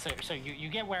 Yeah, so you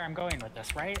get where I'm going with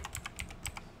this, right?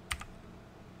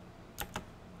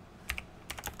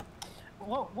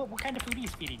 What kind of food are you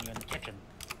feeding you in the kitchen?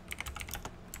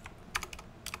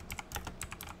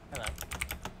 Hello.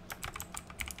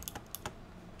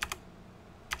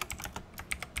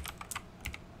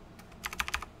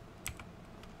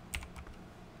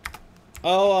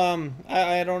 Oh,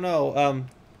 I don't know.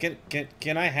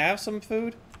 Can I have some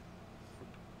food?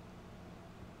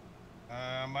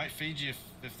 I might might feed you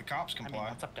if the cops comply. I mean,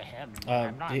 that's up to him.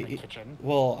 I'm not in the kitchen.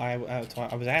 Well, I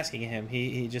was asking him.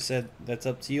 He just said that's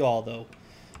up to you all, though.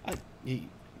 I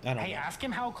don't know. Hey, ask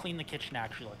him how clean the kitchen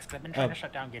actually looks. Cause I've been trying to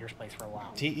shut down Gator's place for a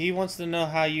while. He wants to know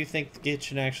how you think the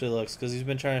kitchen actually looks, because he's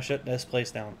been trying to shut this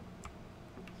place down.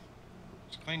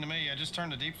 It's clean to me. I just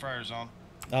turned the deep fryers on.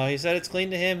 He said it's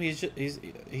clean to him.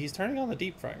 He's turning on the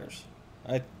deep fryers.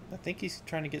 I think he's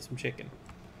trying to get some chicken.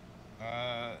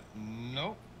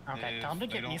 Nope. Okay, tell him to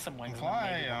get me some wings.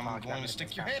 I'm going to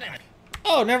stick your head in it.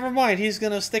 Oh, never mind. He's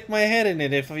gonna stick my head in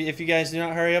it if you guys do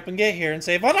not hurry up and get here and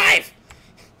save my life.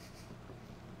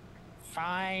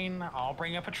 Fine, I'll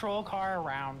bring a patrol car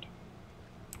around.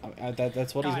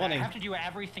 That's what he's wanting. I have to do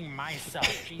everything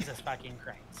myself. Jesus fucking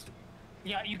Christ.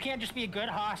 Yeah, you can't just be a good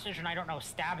hostage and, I don't know,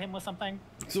 stab him with something?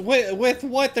 So with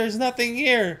what? There's nothing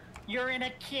here. You're in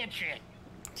a kitchen.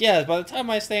 Yeah, by the time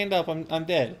I stand up, I'm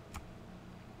dead.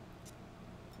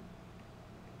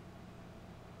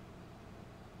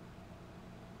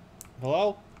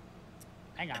 Hello?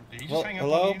 Hang on. Did he just hang up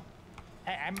hello? on you?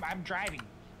 Hey, I'm driving.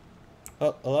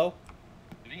 Hello?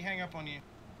 Did he hang up on you?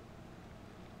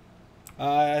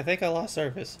 I think I lost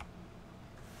service.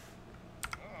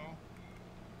 Uh-oh.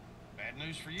 Bad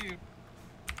news for you.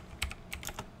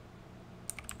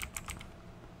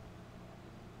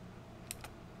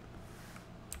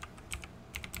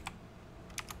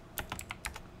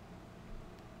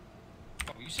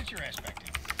 Oh, you sit your ass back down.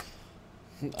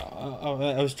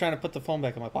 I was trying to put the phone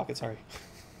back in my pocket, sorry.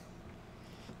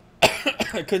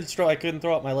 I couldn't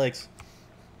throw up my legs.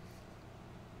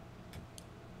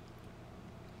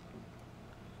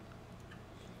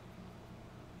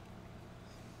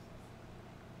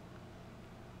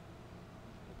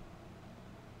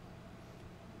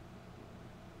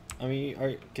 I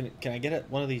mean, can I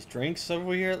get one of these drinks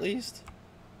over here at least?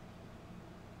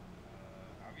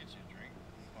 I'll get you a drink.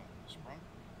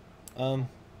 Sprunk?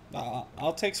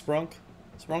 I'll take Sprunk.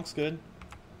 Sprunk's good.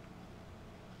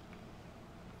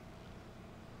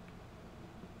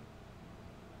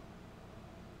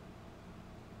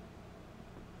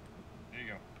 There you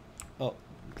go. Oh,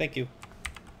 thank you.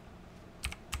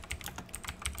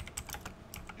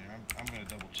 Yeah, I'm gonna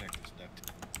double check this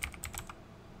duct.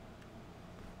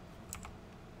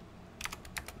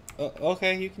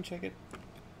 Okay, you can check it.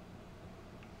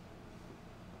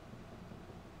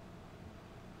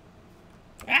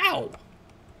 Ow!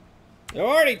 They're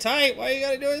already tight. Why you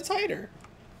gotta do it tighter?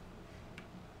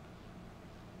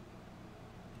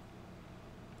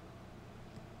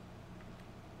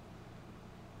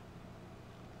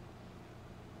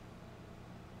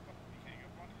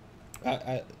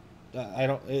 I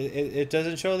don't. It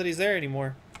doesn't show that he's there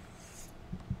anymore.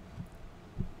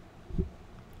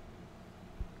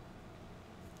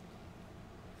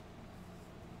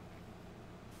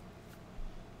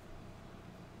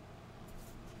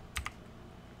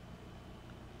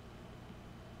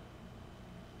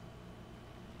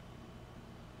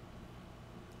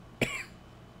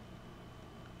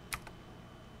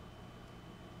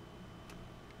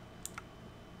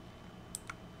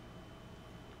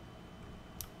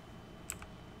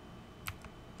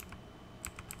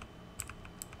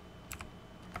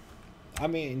 I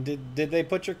mean, did they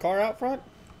put your car out front?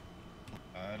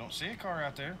 I don't see a car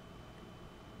out there.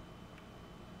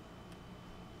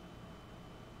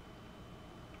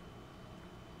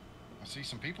 I see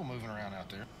some people moving around out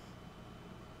there.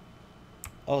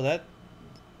 Oh,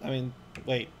 I mean,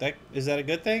 wait, is that a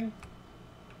good thing?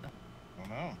 Oh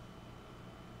no.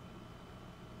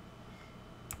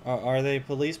 Are they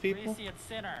police people? Greasy, it's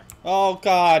Sinner. Oh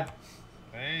God.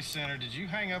 Hey, Senator, did you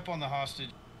hang up on the hostage?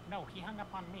 No, he hung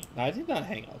up on me. I did not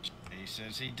hang up. He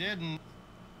says he didn't.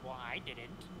 Well, I didn't.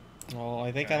 Oh,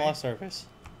 I think Okay. I lost service.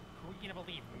 Who are you gonna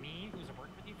believe, me, who's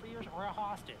worked with you for years, or a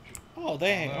hostage? Oh,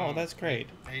 dang. Oh, that's great.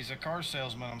 He's a car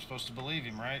salesman. I'm supposed to believe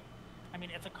him, right? I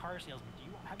mean, it's a car salesman.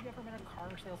 Have you ever met a car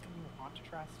salesman you want to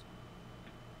trust?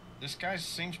 This guy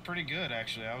seems pretty good,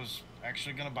 actually. I was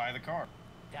actually going to buy the car.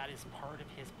 That is part of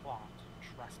his plot.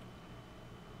 Trust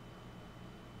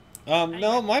me.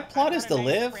 No, my plot is to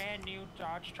live. Brand new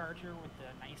Dodge Charger with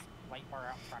a nice light bar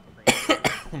out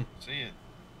front. See it.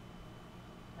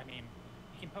 I mean,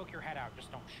 you can poke your head out,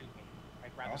 just don't shoot me.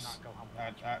 I'd rather not go home.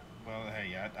 Well,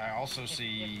 hey, I also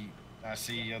see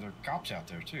other cops out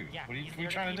there too. Yeah, what are you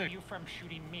trying to do? You from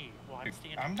shooting me while I'm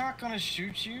standing. I'm not gonna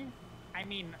shoot you. I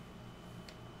mean,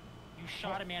 you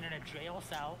shot a man in a jail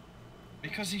cell.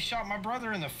 Because he shot my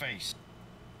brother in the face.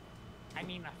 I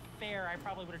mean, fair. I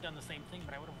probably would have done the same thing,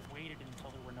 but I would have waited until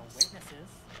there were no witnesses.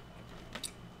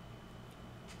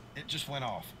 It just went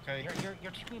off. Okay.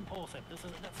 You're too impulsive. This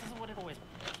is what it always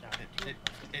comes down to.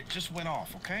 It just went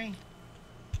off. Okay.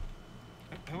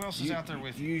 Who else is out there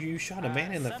with you? You shot a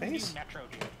man in the some face? New Metro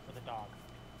dude with a dog.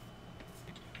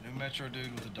 New Metro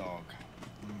dude with a dog.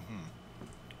 Mm-hmm.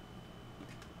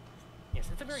 Yes,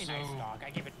 it's a very nice dog. I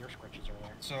gave it ear scritches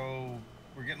earlier. So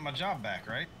we're getting my job back,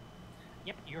 right?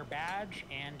 Yep, your badge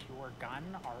and your gun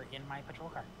are in my patrol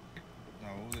car. No,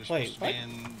 they're supposed to be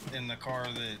in the car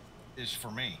that is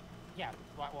for me. Yeah,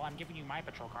 well, I'm giving you my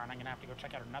patrol car, and I'm gonna have to go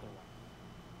check out another one.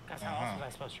 Because how else was I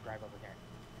supposed to drive over there?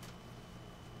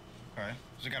 Okay.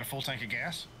 Has it got a full tank of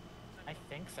gas? I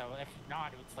think so. If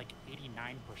not, it's like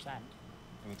 89%. Are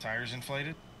the tires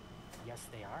inflated? Yes,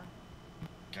 they are.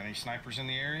 Got any snipers in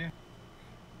the area?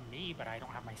 Me, but I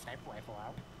don't have my sniper rifle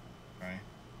out. Okay.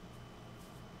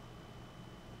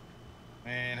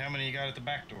 And how many you got at the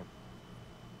back door?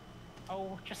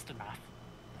 Oh, just enough.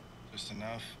 Just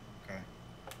enough? Okay.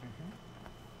 Mm-hmm.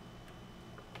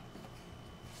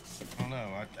 I don't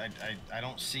know. I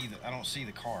don't see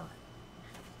the car.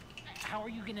 How are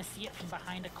you gonna see it from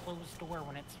behind a closed door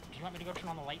when it's... Do you want me to go turn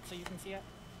on the light so you can see it?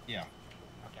 Yeah.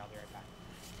 Okay, I'll be right back.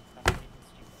 That's not even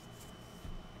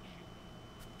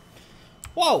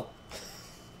stupid. Whoa!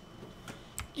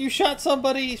 You shot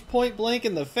somebody point blank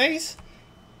in the face?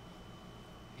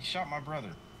 He shot my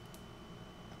brother.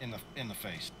 In the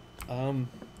face. Okay,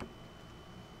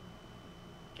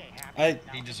 happy.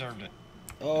 He deserved it.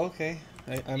 Oh, okay.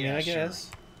 I mean, I guess.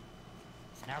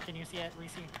 Sure. Now can you see it,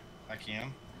 Reese? I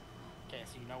can. Okay,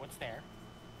 so you know what's there.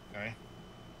 Okay.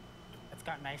 It's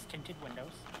got nice tinted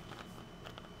windows.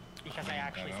 Because I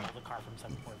actually stole the car from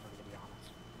 743, to be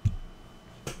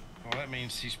honest. Well, that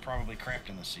means he's probably crapped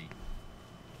in the seat.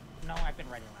 No, I've been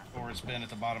writing around. Or it's been at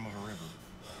the bottom of a river.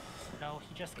 No,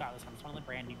 he just got this one. It's one of the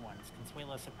brand new ones.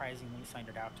 Consuela surprisingly signed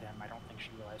it out to him. I don't think she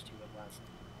realized who it was.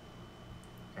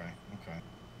 Okay, okay.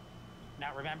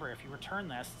 Now remember, if you return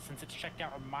this, since it's checked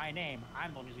out in my name,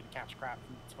 I'm the one who's going to catch crap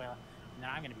from Consuela, and then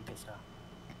I'm going to be pissed off.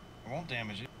 I won't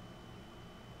damage it.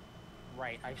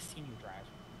 Right, I've seen you drive.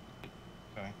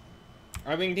 Okay.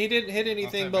 I mean, he didn't hit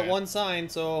anything but one sign,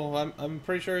 so I'm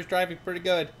pretty sure he's driving pretty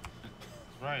good.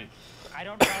 Right. I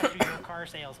don't trust you, you're a car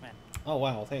salesman. Oh,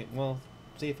 wow. Well,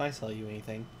 see if I sell you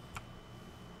anything.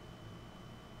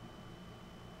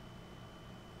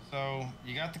 So,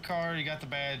 you got the car, you got the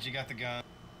badge, you got the gun.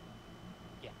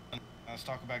 Yeah. Let's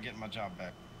talk about getting my job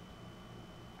back.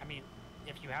 I mean,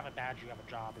 if you have a badge, you have a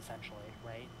job, essentially,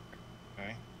 right?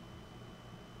 Okay.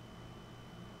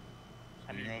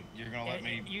 I mean, you're gonna let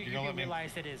me... You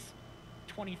realize it is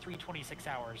 23, 26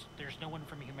 hours. There's no one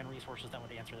from Human Resources that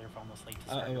would answer their phone this late to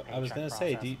start your I was paycheck gonna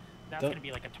process. say, That's gonna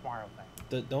be like a tomorrow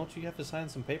thing. Don't you have to sign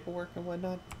some paperwork and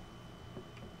whatnot?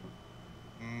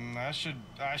 I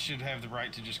should have the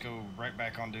right to just go right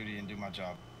back on duty and do my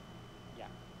job. Yeah.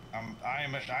 I'm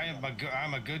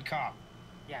a good cop.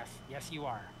 Yes, you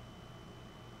are.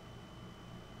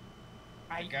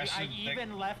 I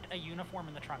even left a uniform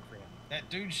in the trunk for you. That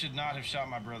dude should not have shot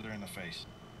my brother in the face.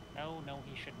 No,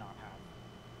 he should not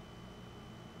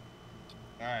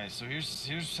have. All right, so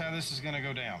here's how this is gonna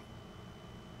go down.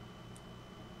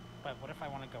 But what if I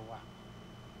want to go left?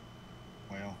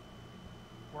 Well.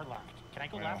 Or left? Can I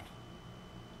go left?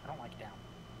 I don't like down.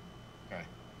 Okay.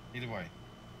 Either way.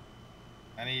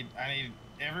 I need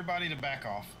everybody to back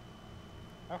off.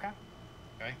 Okay.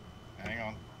 Okay. Hang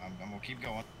on. I'm gonna keep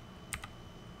going.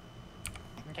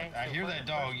 Okay. I hear that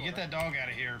dog. You get that dog out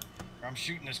of here, or I'm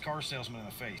shooting this car salesman in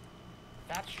the face.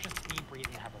 That's just me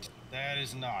breathing heavily. That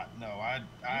is not. No,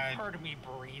 You've heard me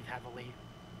breathe heavily.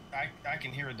 I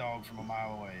can hear a dog from a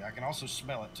mile away. I can also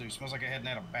smell it too. It smells like I hadn't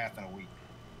had a bath in a week.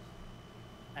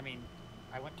 I mean,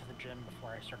 I went to the gym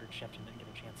before I started shift and didn't get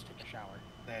a chance to take a shower.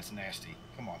 That's nasty.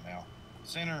 Come on now.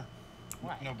 Sinner,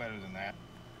 what? No better than that.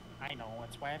 I know.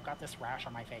 That's why I've got this rash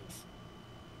on my face.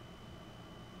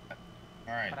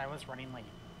 All right. But I was running late.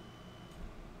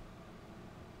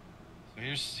 So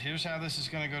here's how this is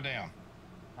going to go down.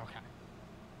 Okay.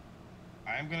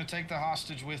 I am going to take the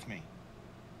hostage with me.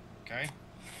 Okay?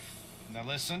 Now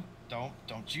listen. Don't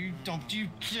you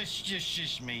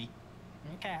just me.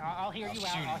 Okay, I'll hear you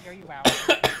out. I'll hear you out.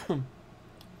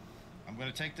 I'm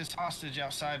going to take this hostage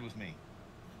outside with me.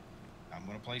 I'm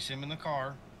going to place him in the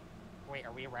car. Wait,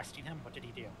 are we arresting him? What did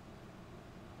he do?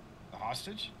 The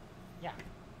hostage? Yeah.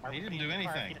 He didn't do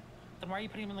anything. Then why are you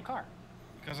putting him in the car?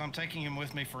 Because I'm taking him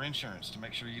with me for insurance to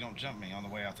make sure you don't jump me on the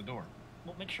way out the door.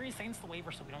 Well, make sure he signs the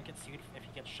waiver so we don't get sued if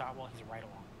he gets shot while he's a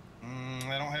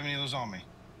ride-along. I don't have any of those on me.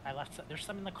 There's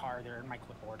some in the car. They're in my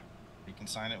clipboard. He can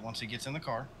sign it once he gets in the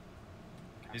car.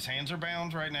 Okay. His hands are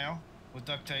bound right now with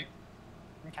duct tape.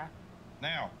 Okay.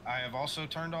 Now, I have also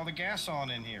turned all the gas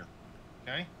on in here.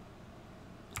 Okay?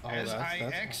 Oh, As I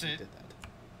exit,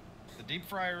 the deep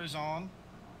fryer is on.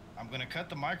 I'm going to cut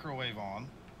the microwave on.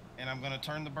 and I'm going to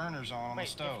turn the burners on the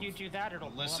stove. If you do that, it'll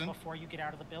blow up before you get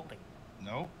out of the building.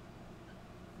 Nope.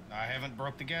 I haven't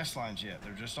broke the gas lines yet.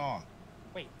 They're just on.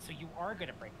 Wait, so you are going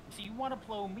to break them. So you want to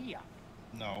blow me up?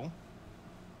 No.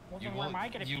 Well, then where am I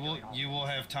going to be doing all You will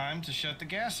have time to shut the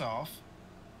gas off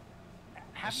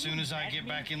as soon as I get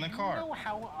back in the car. Do you know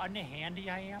how unhandy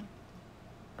I am?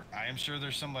 I am sure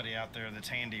there's somebody out there that's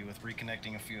handy with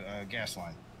reconnecting a gas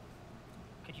line.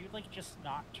 Could you, like, just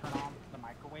not turn on the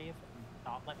microwave and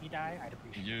not let me die? I'd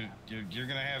appreciate that. You're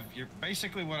going to have...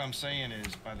 basically, what I'm saying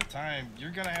is, by the time...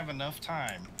 You're going to have enough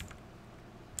time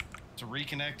to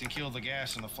reconnect and kill the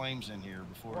gas and the flames in here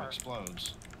before it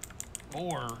explodes.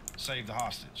 Or save the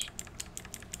hostage.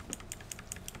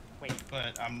 Wait.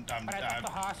 But I thought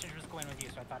the hostage was going with you,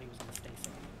 so I thought he was going to stay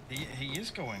safe. He is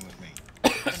going with me.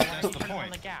 That's the point.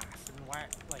 On the gas and why,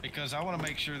 like, because I want to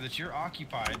make sure that you're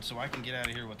occupied so I can get out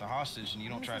of here with the hostage and you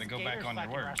don't try to go back on your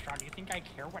word. Restaurant. Do you think I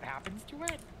care what happens to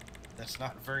it? That's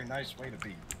not a very nice way to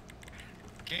be.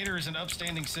 Gator is an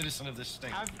upstanding citizen of this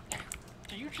state.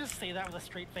 Did you just say that with a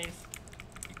straight face?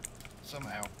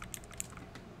 Somehow.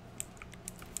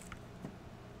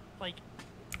 Like,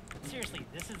 seriously,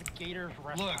 this is Gator's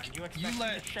restaurant. Look, you expect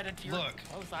me to shed it to your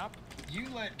close up? You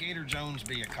let Gator Jones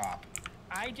be a cop.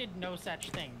 I did no such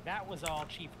thing. That was all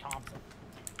Chief Thompson.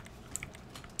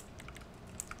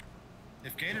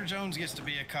 If Gator Jones gets to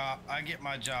be a cop, I get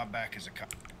my job back as a cop.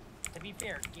 To be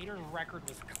fair, Gator's record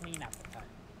was clean at the time.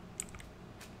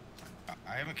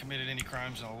 I haven't committed any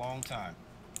crimes in a long time.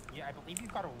 Yeah, I believe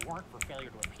you've got a warrant for failure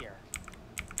to appear.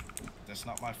 That's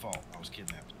not my fault. I was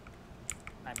kidnapped.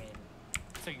 I mean,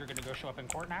 so you're gonna go show up in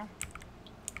court now?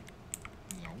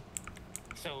 No.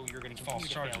 So you're gonna continue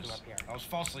to fail to appear? I was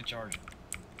falsely charged.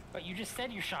 But you just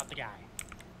said you shot the guy.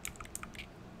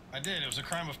 I did. It was a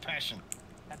crime of passion.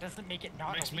 That doesn't make it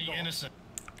not illegal. Makes me innocent.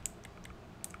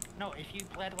 No, if you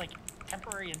pled, like,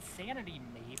 temporary insanity,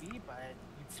 maybe, but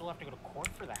you'd still have to go to court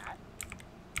for that.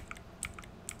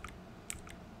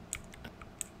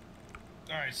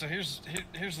 Alright, so here's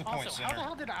the point, Also, how the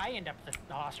hell did I end up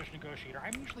the hostage negotiator?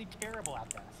 I'm usually terrible at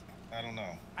this. I don't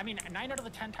know. I mean, 9 out of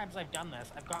the 10 times I've done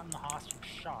this, I've gotten the hostage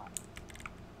shot.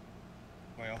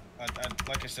 Well,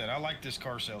 like I said, I like this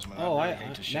car salesman. Oh, I really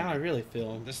hate to shoot now him. I really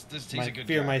feel him. He's a good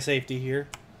fear guy. my safety here.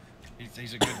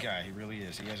 He's a good guy. He really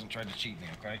is. He hasn't tried to cheat me,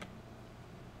 okay?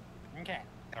 Okay.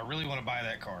 I really want to buy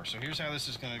that car, so here's how this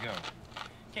is going to go.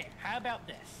 Okay, how about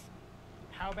this?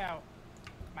 How about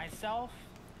myself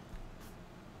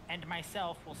and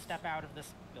myself will step out of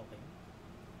this building.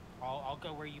 I'll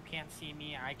go where you can't see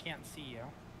me, I can't see you.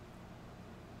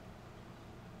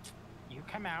 You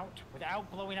come out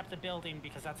without blowing up the building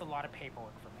because that's a lot of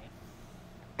paperwork for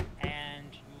me.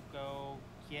 And you go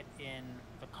get in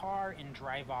the car and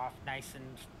drive off nice and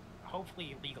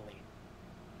hopefully legally.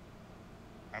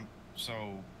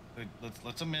 So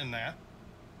let's amend that.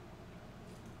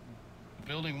 The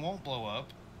building won't blow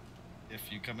up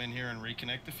if you come in here and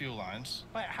reconnect the fuel lines.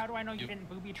 But how do I know you didn't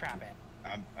booby trap it?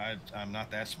 I'm not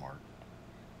that smart.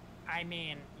 I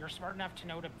mean, you're smart enough to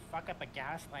know to fuck up a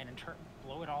gas line and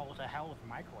blow it all to hell with a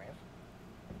microwave.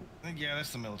 Yeah,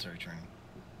 that's the military training.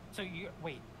 So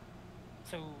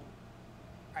so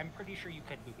I'm pretty sure you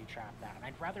could booby trap that. And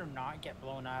I'd rather not get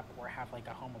blown up or have like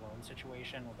a Home Alone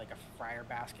situation with like a fryer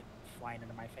basket flying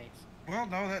into my face. Well,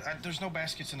 no, there's no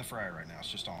baskets in the fryer right now.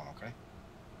 It's just on, okay?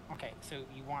 Okay, so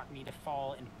you want me to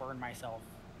fall and burn myself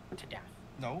to death?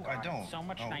 No, I don't. So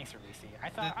much nicer, Lucy. I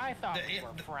thought we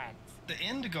were friends. The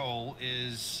end goal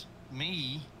is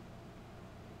me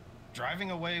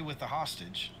driving away with the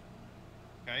hostage,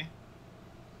 okay?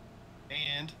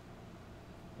 And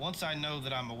once I know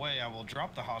that I'm away, I will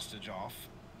drop the hostage off,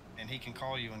 and he can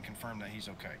call you and confirm that he's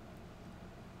okay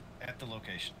at the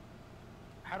location.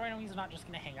 How do I know he's not just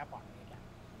going to hang up on me again?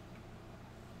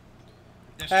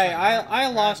 That's hey, true. I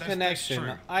lost That's connection.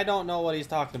 true. I don't know what he's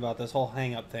talking about, this whole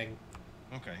hang-up thing.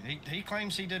 Okay, he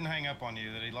claims he didn't hang up on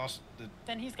you, that he lost the...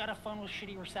 Then he's got a phone with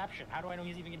shitty reception. How do I know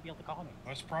he's even going to be able to call me?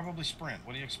 Well, it's probably Sprint.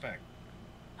 What do you expect?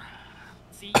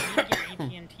 See, you need to get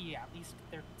AT&T. At least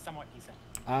they're somewhat decent.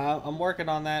 I'm working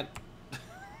on that.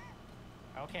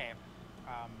 Okay.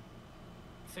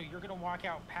 So you're going to walk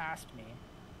out past me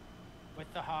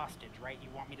with the hostage, right? You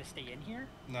want me to stay in here?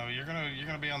 No, you're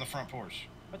gonna be on the front porch.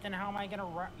 But then how am I going to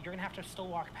run? You're going to have to still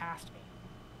walk past me.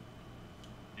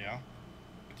 Yeah.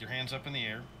 With your hands up in the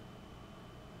air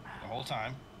the whole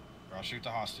time, or I'll shoot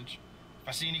the hostage. If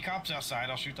I see any cops outside,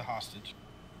 I'll shoot the hostage.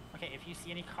 Okay, if you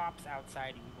see any cops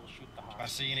outside, you will shoot the hostage. If I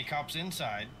see any cops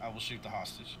inside, I will shoot the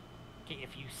hostage. Okay,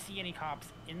 if you see any cops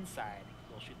inside,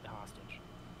 you'll shoot the hostage.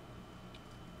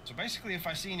 So basically, if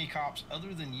I see any cops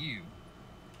other than you,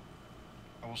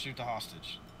 I will shoot the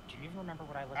hostage. Do you even remember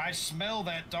what I looked I like? smell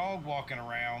that dog walking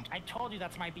around. I told you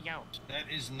that's my BO. That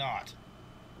is not.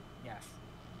 Yes.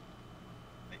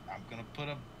 I'm gonna put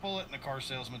a bullet in the car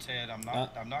salesman's head. I'm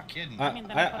not kidding. I mean,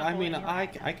 then I put a bullet in your I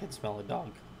head. can smell a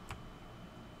dog.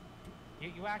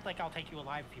 You act like I'll take you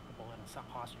alive if you put a bullet in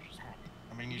a hostage's head.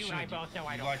 I mean, you You should. and I both know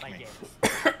I You don't like play me.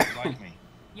 games. You like me.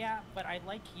 Yeah, but I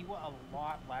like you a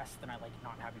lot less than I like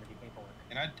not having to do paperwork.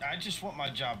 And I just want my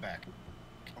job back.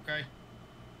 Okay?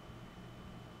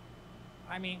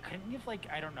 I mean, couldn't you have, like,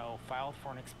 I don't know, filed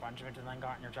for an expungement and then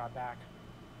gotten your job back?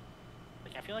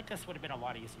 Like, I feel like this would have been a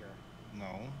lot easier.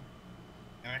 No.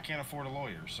 And I can't afford a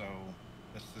lawyer, so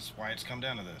that's why it's come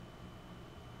down to this.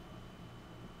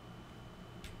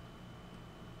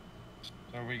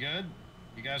 So are we good?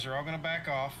 You guys are all gonna back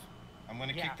off. I'm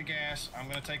gonna Yeah. kick the gas. I'm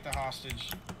gonna take the hostage.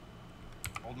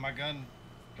 Hold my gun.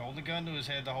 Hold the gun to his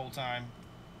head the whole time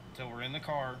until we're in the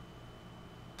car.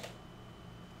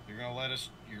 You're gonna let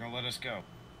us go.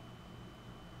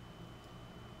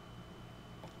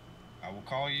 I will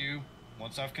call you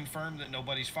once I've confirmed that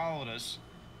nobody's followed us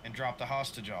and drop the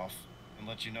hostage off and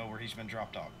let you know where he's been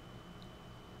dropped off.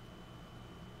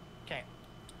 Okay.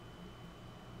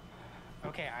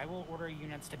 Okay, I will order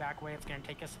units to back away. It's going to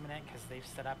take us a minute because they've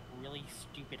set up really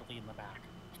stupidly in the back.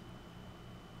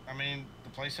 I mean,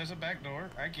 the place has a back door.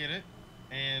 I get it.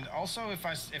 And also, if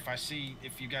I see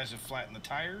if you guys have flattened the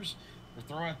tires or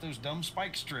throw out those dumb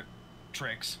spike strip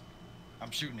tricks, I'm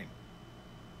shooting him.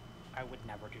 I would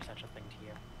never do such a thing to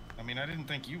you. I mean, I didn't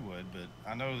think you would, but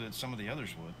I know that some of the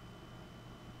others would.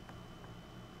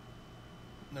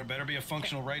 There better be a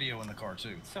functional radio in the car,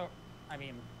 too. So, I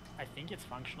mean, I think it's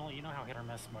functional. You know how hit or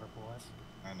miss motor pool is.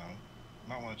 I know.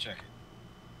 Might want to check it.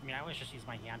 I mean, I always just use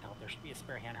my handheld. There should be a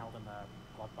spare handheld in the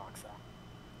glove box,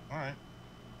 though. All right.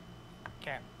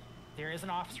 Okay. There is an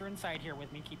officer inside here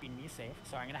with me, keeping me safe.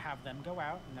 So I'm going to have them go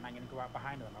out, and then I'm going to go out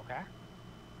behind them, okay?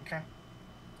 Okay.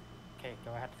 Okay,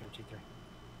 go ahead, 323.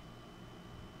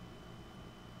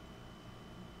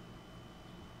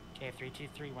 Okay,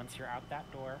 323, once you're out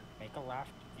that door, make a left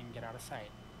and get out of sight.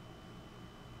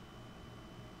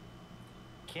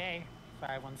 Okay,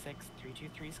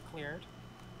 516-323 is cleared.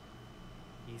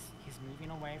 He's moving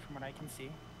away from what I can see.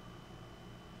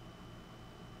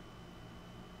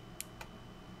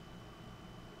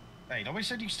 Hey, nobody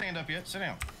said you stand up yet. Sit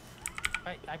down.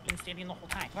 I've been standing the whole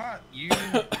time. Not you,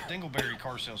 Dingleberry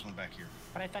car salesman back here.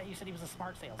 But I thought you said he was a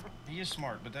smart salesman. He is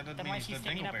smart, but that doesn't Then mean why he's is the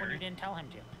he standing up when you Dingleberry. didn't tell him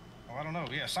to? Oh, I don't know.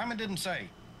 Yeah, Simon didn't say.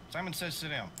 Simon says sit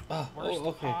down. Worst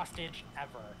okay. hostage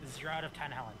ever. 0 out of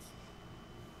 10 Helens.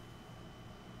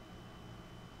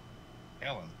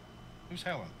 Helen. Who's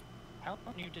Helen? Helen,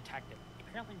 new detective.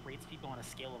 Apparently rates people on a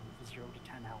scale of 0 to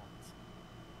 10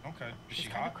 Helens. Okay. Is She's she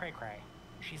kind of hot? cray-cray.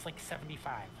 She's like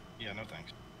 75. Yeah, no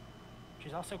thanks.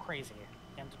 She's also crazy.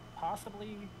 And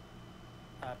possibly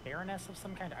a baroness of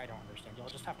some kind. I don't understand. You'll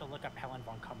just have to look up Helen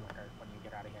von Kumlicker when you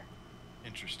get out of here.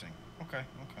 Interesting. Okay,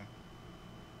 okay.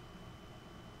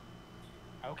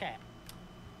 Okay.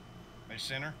 Hey,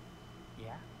 Sinner,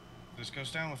 Yeah. this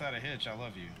goes down without a hitch. I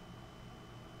love you.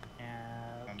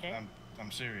 Okay.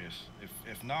 I'm serious.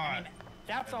 If not, I mean,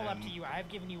 that's all up to then- you. I've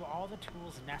given you all the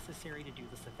tools necessary to do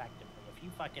this effectively. If you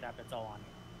fuck it up, it's all on you.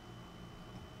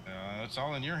 it's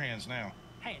all in your hands now.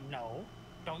 Hey, no.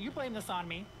 Don't you blame this on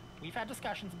me. We've had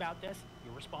discussions about this.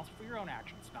 You're responsible for your own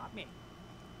actions, not me.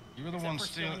 You were the Except one for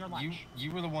stealing stealing. your You lunch.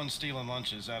 you were the one stealing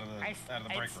lunches out of the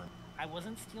break room. I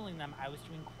wasn't stealing them. I was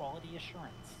doing quality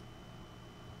assurance.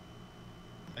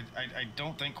 I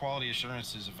don't think quality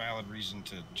assurance is a valid reason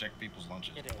to check people's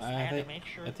lunches. It is. I I had think- to make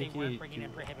sure I that they think weren't you- bringing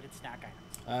in prohibited snack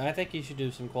items. I think you should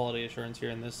do some quality assurance here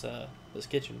in this this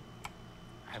kitchen.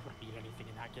 I wouldn't eat anything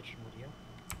in that kitchen, would you?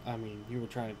 I mean, you were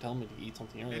trying to tell me to eat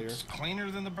something earlier. It's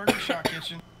cleaner than the Burger Shot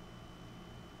kitchen.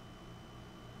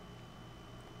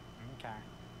 Okay.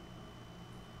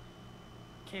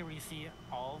 Okay, we see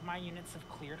all of my units have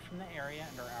cleared from the area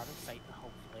and are out of sight,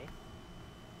 hopefully.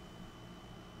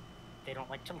 They don't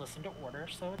like to listen to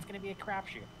orders, so it's going to be a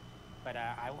crapshoot. But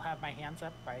I will have my hands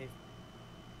up by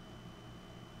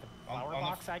the flower On the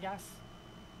box, I guess.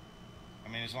 I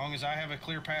mean, as long as I have a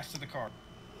clear path to the car.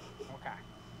 Okay.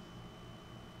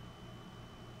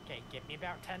 Okay, give me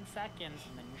about 10 seconds,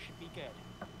 and then you should be good.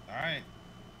 All right.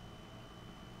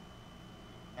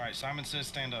 All right. Simon says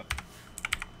stand up.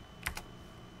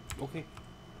 Okay.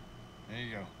 There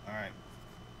you go. All right.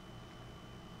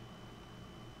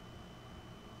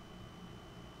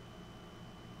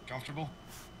 Comfortable?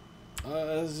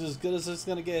 This is as good as it's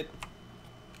gonna get.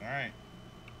 All right.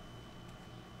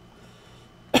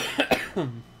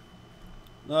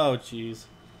 Oh, jeez.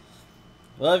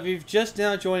 Well, if you've just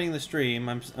now joining the stream,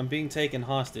 I'm being taken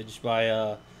hostage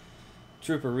by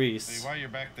Trooper Hey, Reese. while you're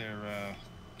back there,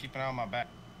 keep an eye on my back.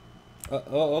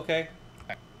 Oh, okay.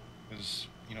 Because,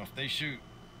 you know, if they shoot,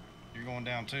 you're going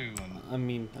down too. And I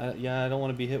mean, yeah, I don't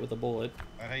want to be hit with a bullet.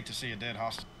 I'd hate to see a dead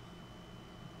hostage.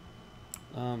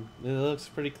 It looks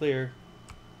pretty clear.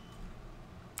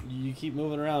 You keep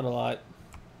moving around a lot.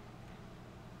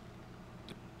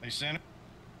 Hey, Senator.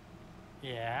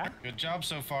 Yeah. Good job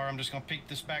so far. I'm just going to peek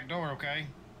this back door, okay?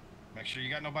 Make sure you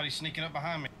got nobody sneaking up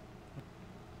behind me.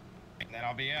 And then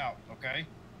I'll be out, okay?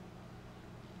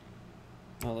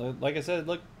 Well, like I said,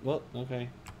 look. Well, okay.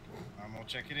 I'm going to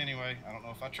check it anyway. I don't know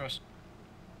if I trust.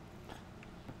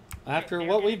 After They're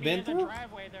what gonna we've be been in the through?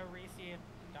 driveway though, Reese.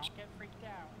 Don't get freaked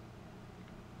out.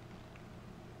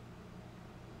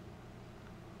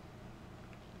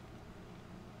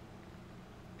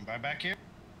 Anybody back here?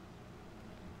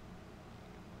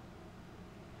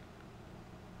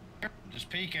 I'm just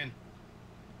peeking.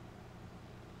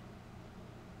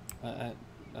 I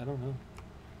don't know.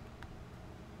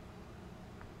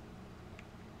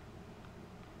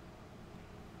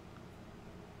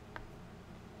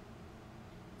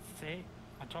 See?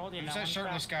 I told you. Who's no that one's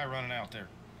shirtless back. guy running out there?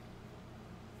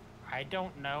 I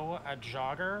don't know. A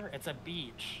jogger? It's a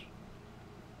beach.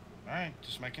 All right,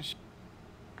 just making sure.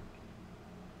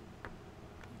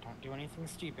 Don't do anything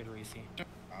stupid, Reese.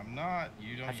 I'm not.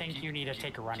 You don't. I think you need to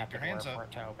take a run keep at the your door hands for up.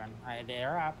 it to open.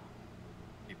 They're up.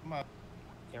 Keep them up.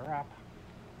 They're up.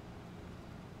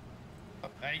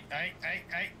 Hey, hey, hey,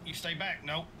 hey! You stay back.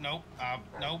 Nope, nope,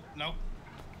 nope, nope.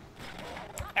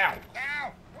 Ow!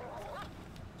 Ow!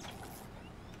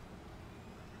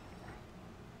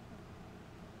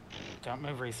 Don't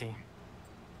move, Reese.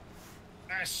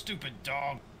 Ah, stupid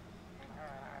dog.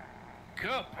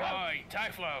 Good boy,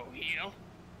 Typhlo, heal.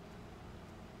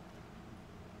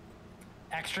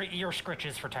 Extra ear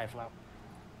scritches for Typhlo.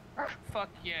 Fuck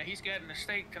yeah, he's getting a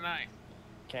steak tonight.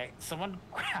 Okay, someone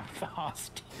grab the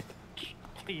hostage,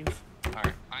 please.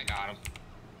 Alright, I got him.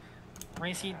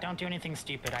 Reese, don't do anything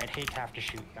stupid. I'd hate to have to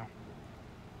shoot you.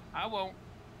 I won't.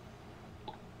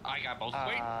 I got both.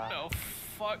 Wait, no,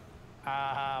 fuck.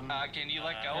 Can you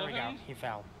let go There of we go. him? He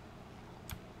fell.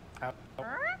 Oh.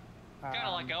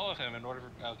 Gotta let go of him in order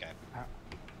for. Okay.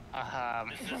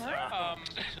 This is,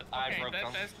 I Okay, broke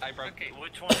them. I broke. Okay,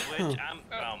 which one's which?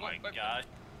 Oh my what- gosh.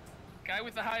 guy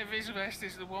with the high vis vest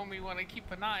is the one we want to keep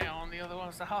an eye on. The other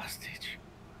one's the hostage.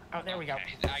 Oh, there we go.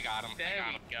 Okay, I got him. There I got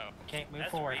we him. go. Okay, move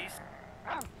That's forward. Reese.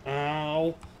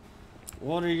 Ow!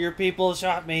 One of your people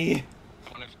shot me.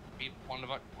 One of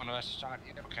us shot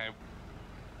you. Okay.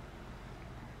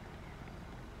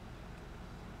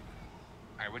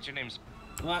 Alright, what's your names?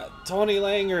 Tony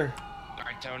Langer.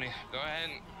 Alright, Tony. Go ahead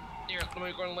and. Here, let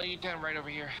me go and lay you down right over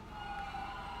here.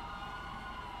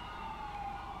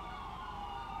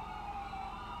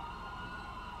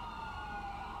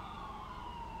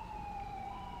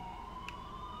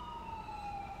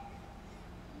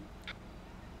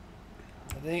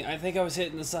 I think I was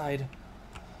hitting the side.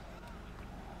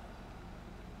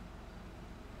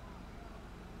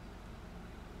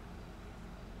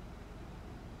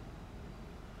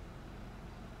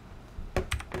 I'm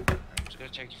just gonna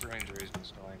check you for injuries,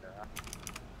 Mr. Langer.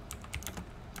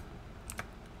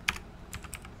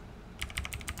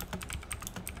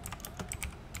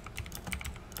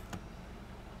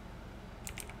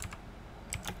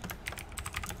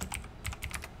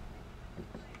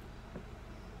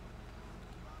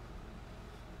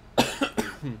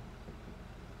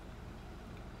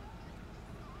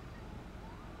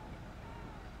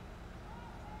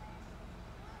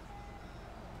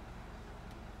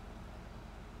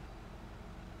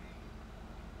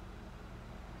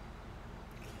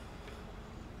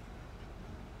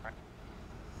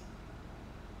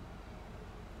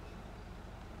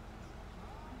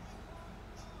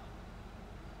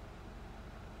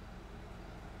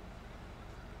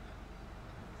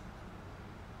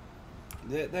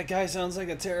 That guy sounds like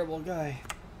a terrible guy.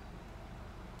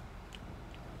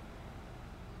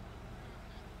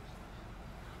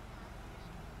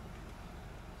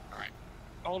 Alright.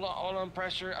 Hold on,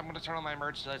 pressure. I'm gonna turn on my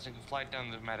emergency lights and flag down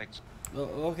the medics. Oh,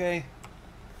 okay.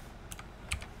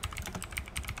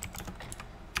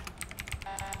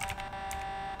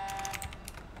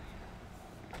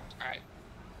 Alright.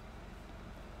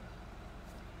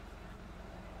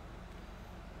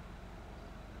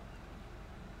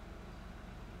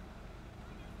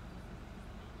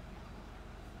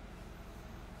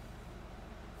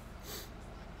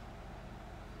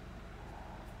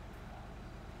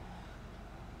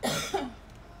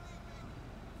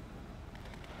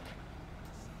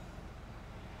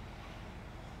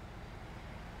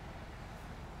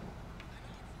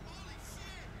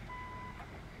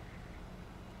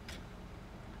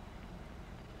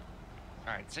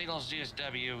 Alright, signals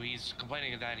GSW. He's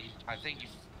complaining that I think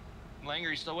Langer,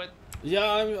 you still with? Yeah,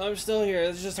 I'm still here.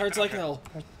 It just hurts like hell.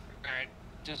 Alright,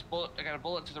 just bullet. I got a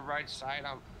bullet to the right side.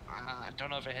 I don't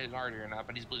know if it hit an artery or not,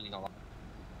 but he's bleeding a lot.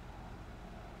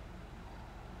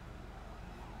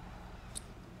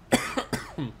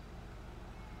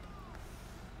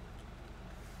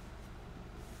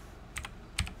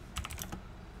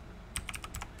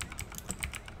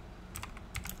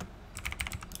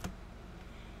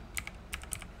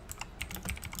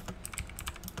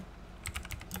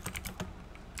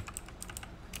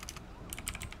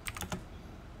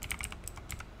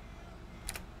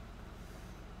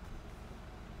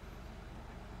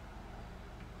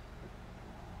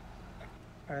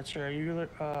 Alright, sir, are you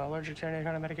allergic to any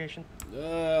kind of medication?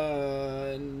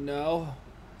 No.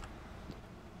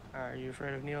 Are you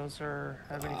afraid of needles or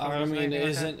have any I mean,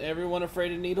 isn't everyone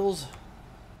afraid of needles?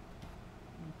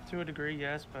 To a degree,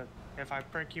 yes, but if I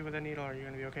prick you with a needle, are you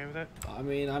going to be okay with it? I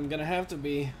mean, I'm gonna have to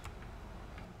be.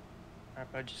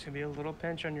 Alright, but just going to be a little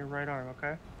pinch on your right arm,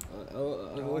 okay?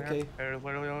 Okay. It'll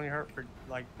literally only hurt for,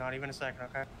 like, not even a second,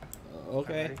 okay?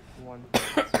 Okay. Ready? 1, 2,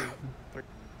 3.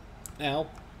 Now.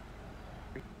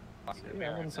 Yeah,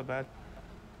 it wasn't so bad.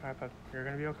 Alright, but you're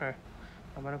going to be okay.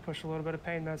 I'm going to push a little bit of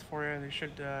pain meds for you, and they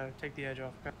should take the edge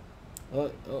off, okay?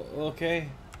 Okay.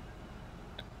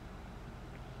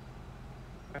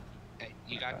 Hey,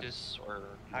 you got this, or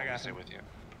I got stay him. with you?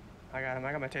 I got him.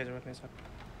 I got my taser with me, so.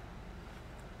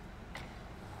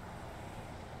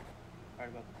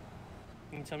 Alright, bud.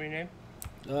 Can you tell me your name?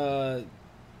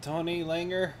 Tony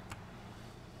Langer.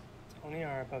 Tony,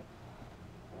 alright, bud.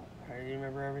 Alright, do you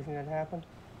remember everything that happened?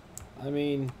 I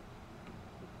mean,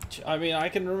 I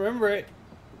can remember it.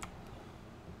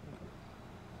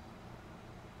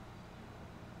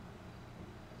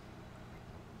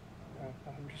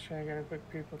 I'm just gonna get a quick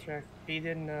people check. He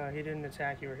didn't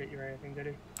attack you or hit you or anything, did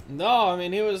he? No, I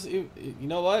mean, you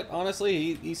know what?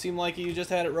 Honestly, he seemed like he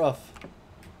just had it rough.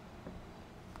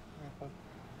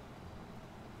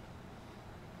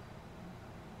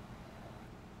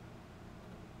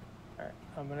 Alright,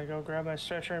 I'm gonna go grab my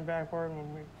stretcher and backboard,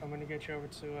 and I'm gonna get you over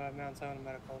to Mount Zion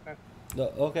Medical, okay?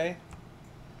 Okay.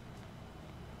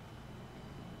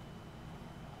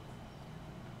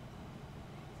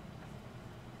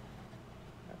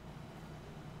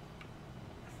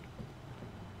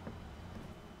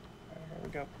 Alright, here we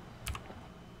go.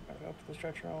 Gotta go up to the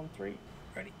stretcher on 3.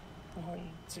 Ready?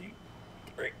 1, 2,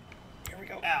 3. Here we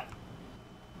go. Out.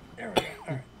 There we go.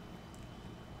 Alright.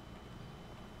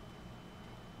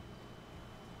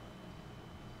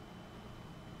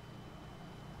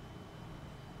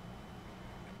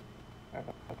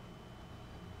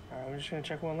 Alright, I'm just gonna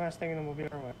check one last thing and then we'll be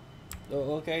on our way.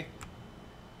 Okay.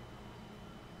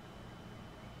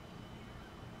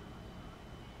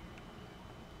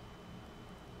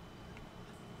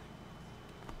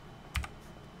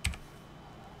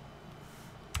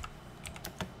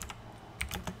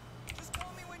 Just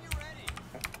call me when you're ready.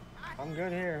 I'm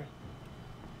good here.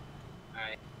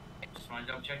 Alright. Just want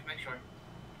to double check to make sure.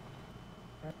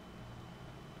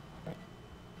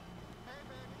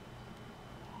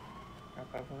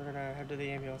 Alright, we're gonna head to the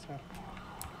ambulance now.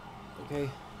 Okay.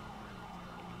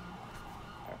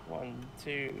 Alright, 1,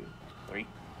 2, 3.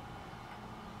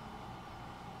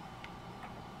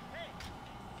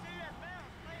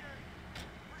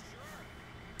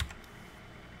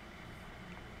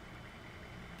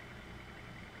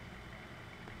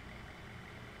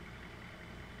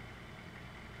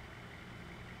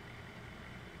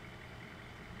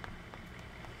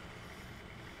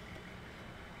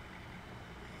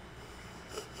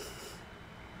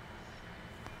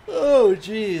 Oh,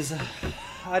 jeez.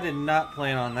 I did not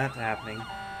plan on that happening.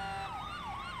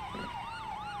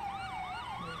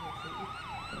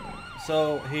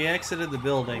 So, he exited the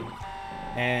building,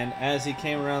 and as he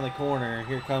came around the corner,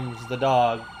 here comes the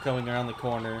dog coming around the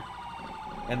corner.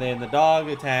 And then the dog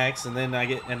attacks, and then I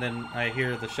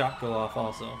hear the shot go off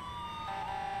also.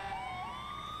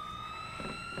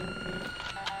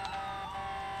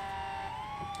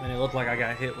 And it looked like I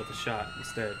got hit with a shot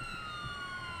instead.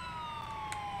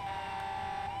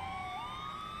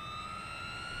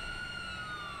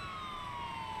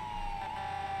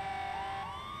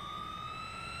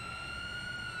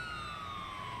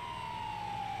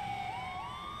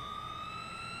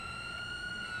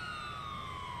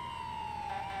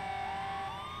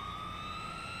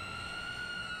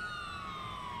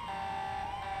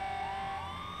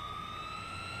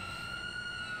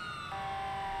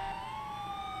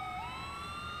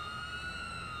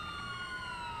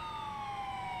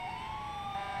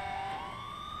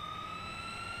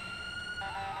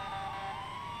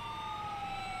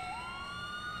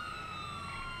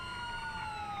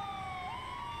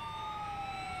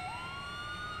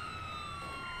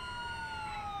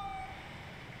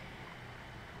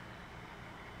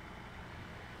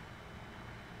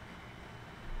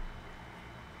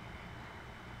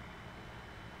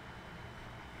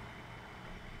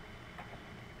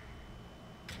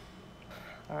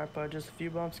 Alright, bud, just a few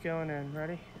bumps going in.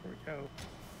 Ready? Here we go.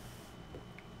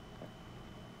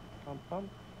 Bump, bump.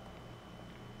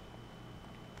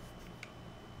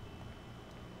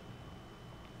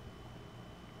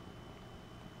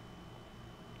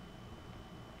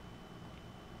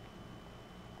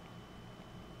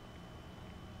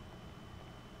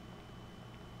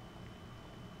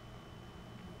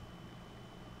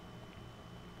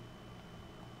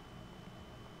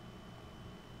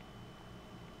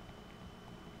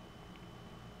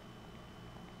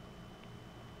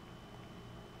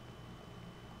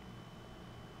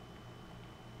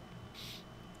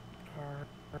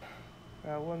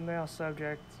 One male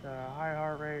subject, high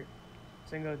heart rate,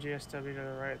 single GSW to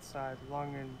the right side,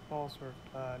 lung and pulse were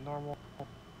normal.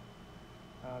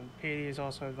 PD is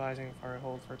also advising for a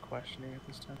hold for questioning at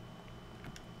this time.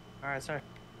 Alright, sorry.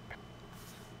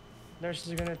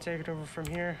 Nurses are gonna take it over from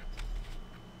here.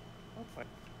 Oh, what?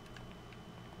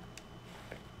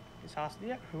 These hospital,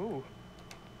 yeah, ooh.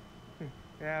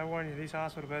 Yeah, I warn you, these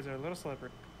hospital beds are a little slippery.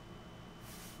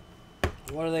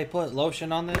 What do they put?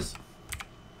 Lotion on this?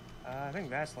 I think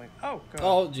Vaseline. Oh, go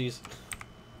Oh, jeez.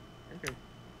 You're good.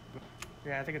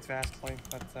 Yeah, I think it's Vaseline,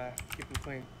 but keep them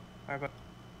clean. Alright,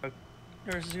 but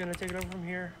nurse is gonna take it over from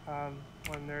here.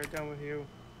 When they're done with you,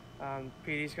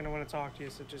 PD's gonna want to talk to you,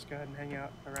 so just go ahead and hang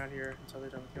out around here until they're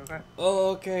done with you, okay? Oh,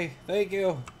 okay. Thank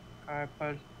you. Alright,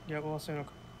 bud. Yeah, we'll soon. Okay.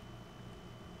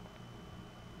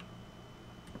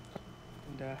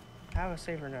 And have a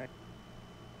safer night.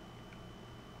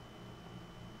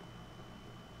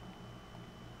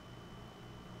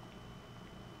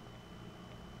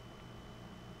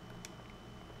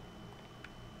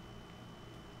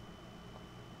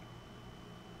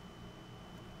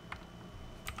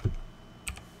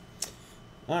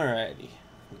 Alrighty.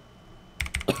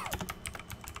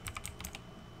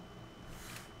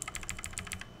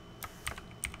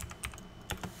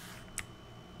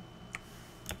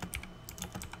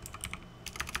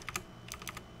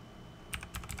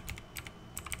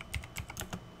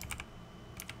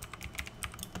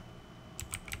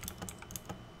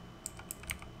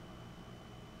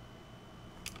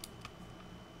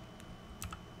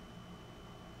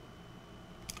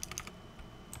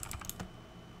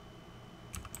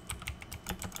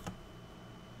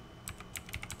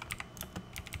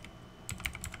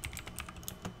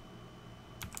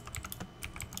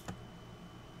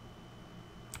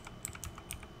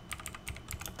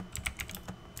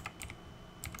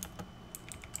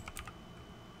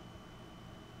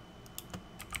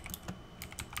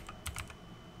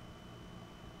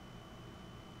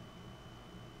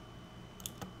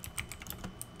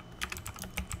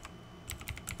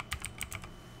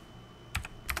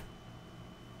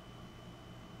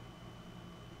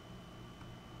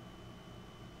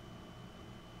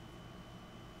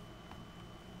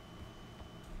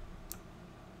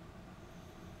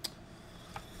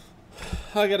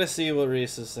 I gotta see what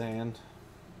Reese is saying.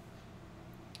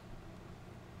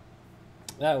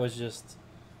 That was just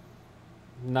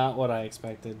not what I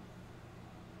expected.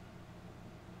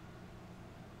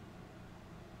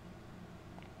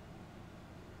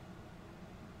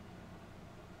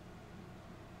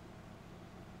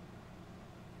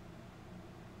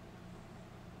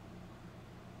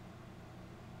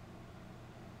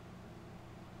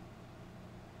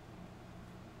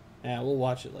 Yeah, we'll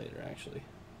watch it later, actually.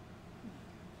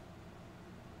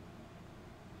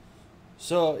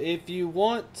 So, if you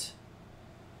want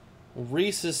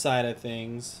Reese's side of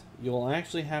things, you'll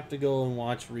actually have to go and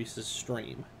watch Reese's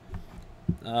stream.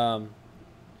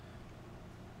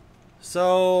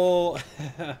 So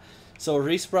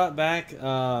Reese brought back,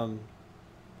 and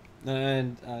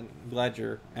I'm glad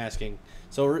you're asking.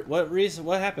 So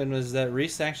what happened was that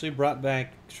Reese actually brought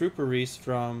back Trooper Reese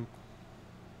from.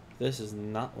 This is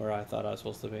not where I thought I was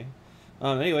supposed to be.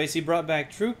 Anyways, he brought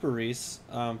back Trooper Reese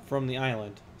from the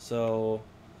island. So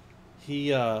he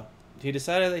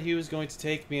decided that he was going to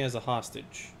take me as a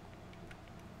hostage.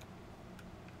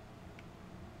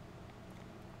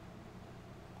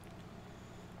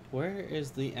 Where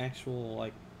is the actual,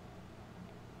 like,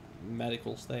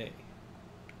 medical stay?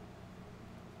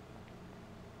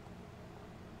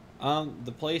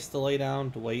 The place to lay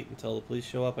down to wait until the police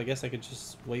show up. I guess I could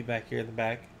just wait back here in the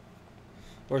back.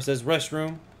 Or it says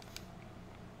restroom.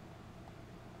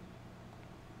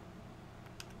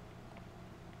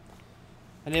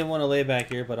 I didn't want to lay back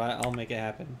here, but I'll make it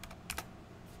happen.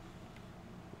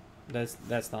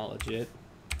 That's not legit.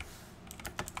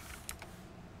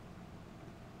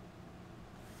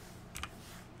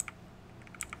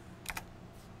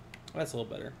 That's a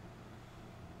little better.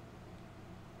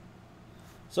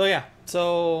 So yeah,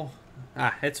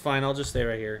 it's fine. I'll just stay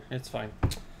right here. It's fine.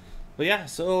 But yeah,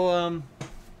 so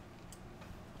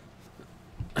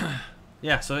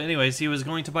yeah. So anyways, he was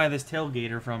going to buy this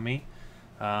tailgater from me,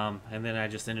 and then I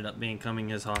just ended up becoming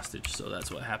his hostage. So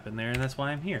that's what happened there, and that's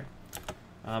why I'm here.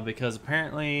 Because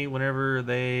apparently, whenever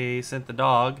they sent the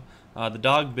dog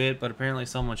bit, but apparently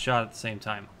someone shot at the same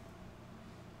time.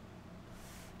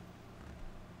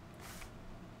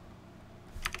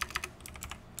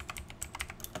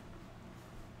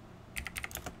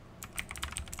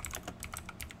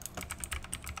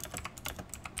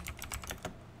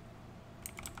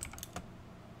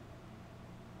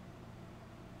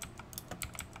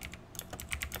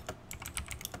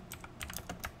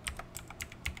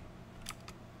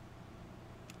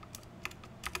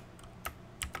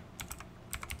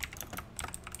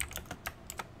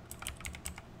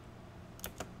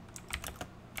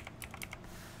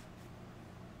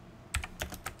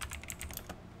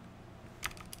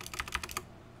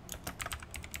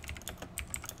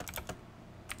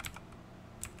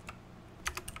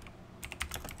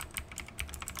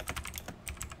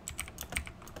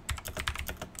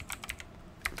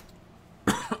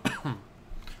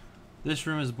 This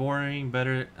room is boring.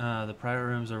 Better. The private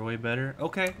rooms are way better.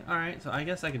 Okay, all right. So I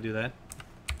guess I can do that.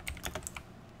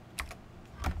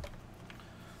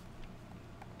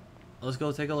 Let's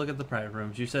go take a look at the private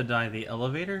rooms. You said the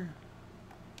elevator?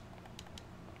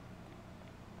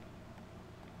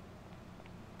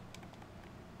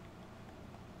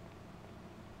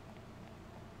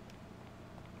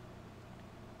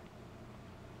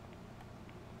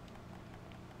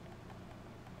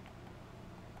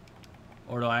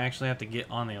 Or do I actually have to get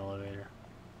on the elevator?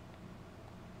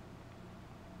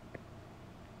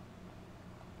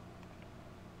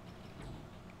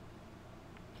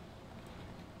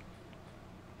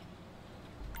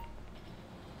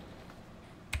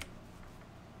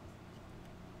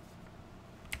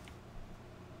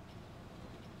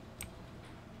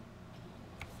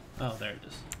 Oh, there it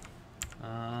is.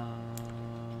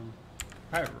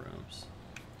 Private rooms.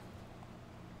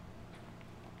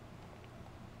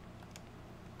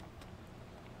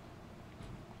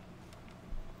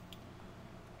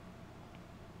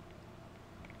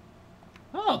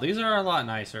 Oh, these are a lot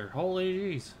nicer. Holy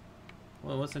jeez.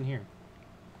 Well, what's in here?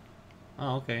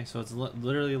 Oh, okay. So it's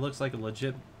literally looks like a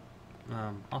legit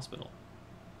hospital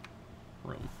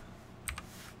room.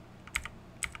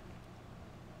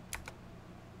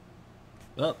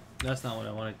 Oh, that's not what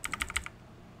I wanted.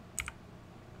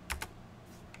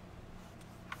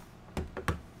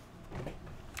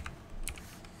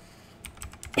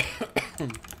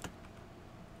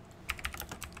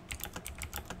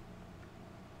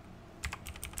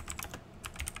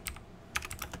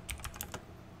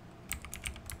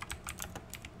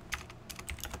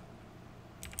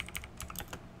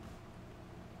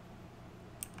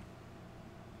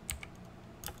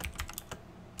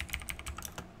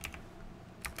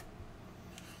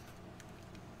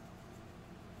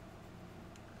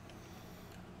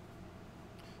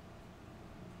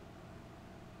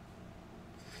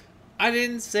 I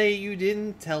didn't say you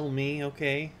didn't tell me,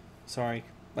 okay? Sorry.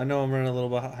 I know I'm running a little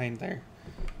behind there.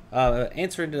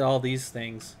 Answering to all these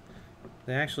things.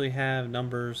 They actually have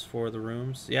numbers for the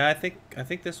rooms. Yeah, I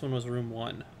think this one was room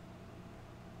 1.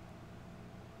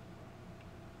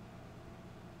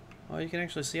 Oh, you can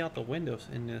actually see out the windows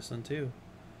in this one too.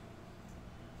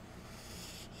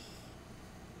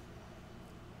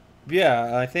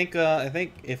 Yeah, I think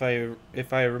if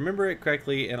I remember it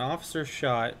correctly, an officer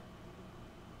shot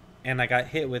and I got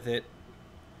hit with it,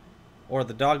 or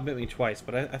the dog bit me twice.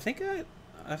 But I think I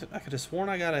could have sworn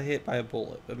I got hit by a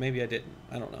bullet, but maybe I didn't.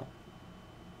 I don't know.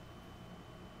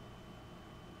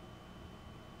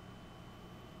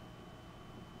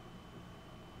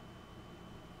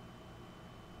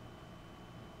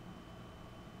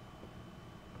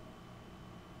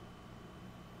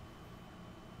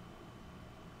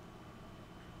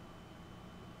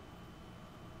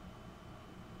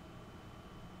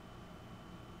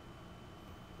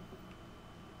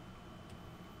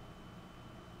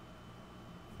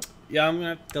 Yeah, I'm gonna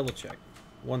have to double check.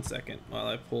 1 second while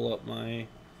I pull up my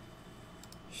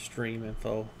stream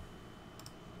info.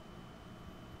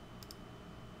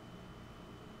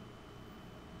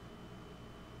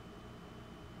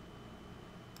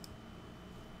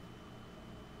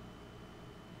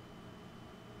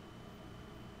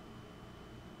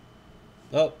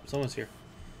 Oh, someone's here.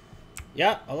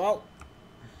 Yeah, hello.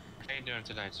 How you doing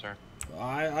tonight, sir?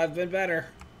 I've been better.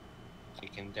 I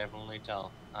can definitely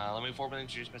tell. Let me formally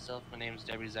introduce myself. My name is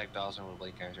Deputy Zach Dawson with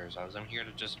Blake County Sheriff's Office. I'm here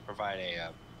to just provide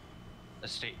a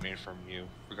statement from you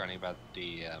regarding about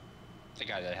the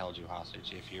guy that held you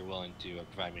hostage. If you're willing to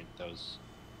provide me those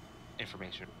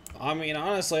information? I mean,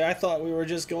 honestly, I thought we were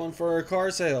just going for a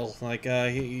car sale. Like,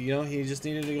 he just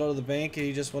needed to go to the bank and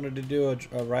he just wanted to do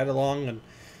a ride along. And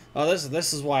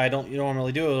this is why I don't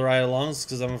normally do a ride alongs,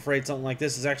 because I'm afraid something like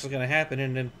this is actually going to happen.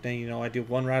 And then I do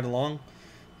one ride along,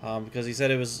 because he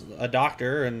said it was a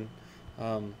doctor and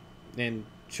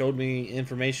showed me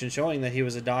information showing that he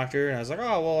was a doctor. And I was like,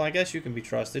 oh well, I guess you can be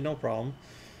trusted, no problem.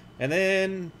 And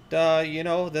then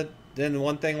then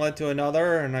one thing led to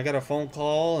another, and I got a phone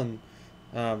call and.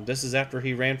 This is after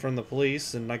he ran from the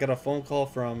police, and I got a phone call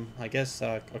from, I guess,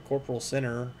 a Corporal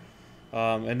Center,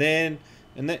 and then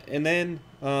I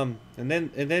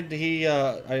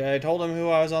told him who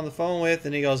I was on the phone with,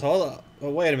 and he goes, hold on,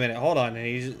 oh, wait a minute, hold on, and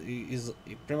he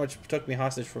pretty much took me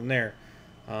hostage from there.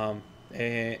 And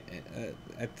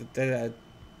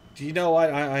do you know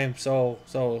what? I am so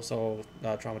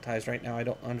traumatized right now. I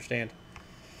don't understand.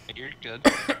 You're good.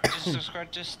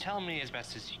 just tell me as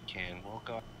best as you can.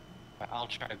 I'll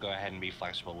try to go ahead and be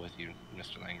flexible with you,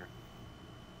 Mr.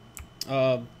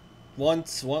 Langer.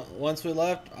 Once we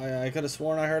left, I could have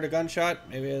sworn I heard a gunshot.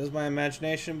 Maybe it was my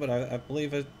imagination, but I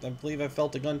believe I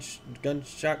felt a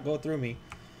gunshot go through me.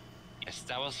 Yes,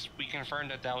 we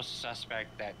confirmed that was a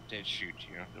suspect that did shoot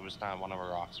you. It was not one of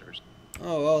our officers.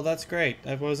 Oh, that's great.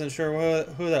 I wasn't sure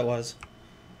who that was.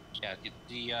 Yeah,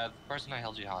 the person I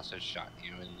held you hostage shot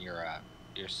you in your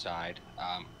side.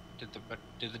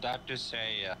 Did the doctor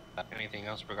say anything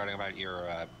else regarding about your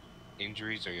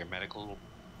injuries or your medical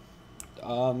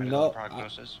no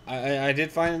prognosis? I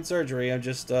did fine in surgery. I'm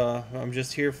just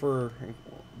here for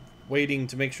waiting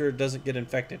to make sure it doesn't get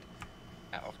infected.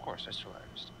 Yeah, of course, I swear.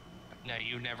 No,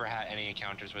 you never had any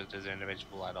encounters with this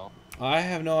individual at all? I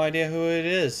have no idea who it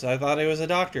is. I thought he was a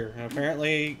doctor. And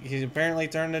he apparently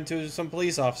turned into some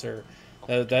police officer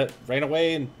that ran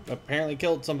away and apparently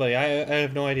killed somebody. I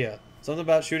have no idea. Something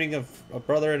about shooting a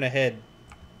brother in the head.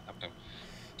 Okay.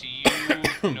 Do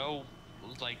you know,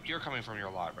 like, you're coming from your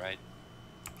lot, right?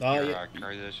 Your car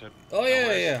dealership? Oh,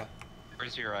 yeah.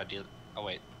 Where's your deal? Oh,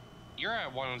 wait. You're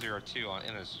at 102 on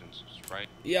Innocence, right?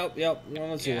 Yep,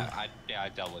 102. Yeah, I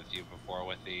dealt with you before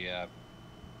with the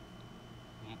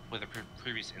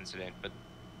previous incident, but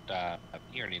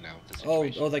you already know the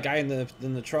situation. Oh, the guy in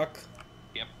the truck?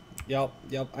 Yep.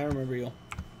 Yep, I remember you.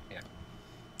 Yeah.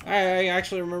 I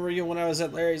actually remember you when I was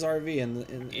at Larry's RV in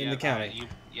the county.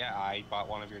 I bought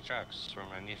one of your trucks from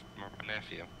my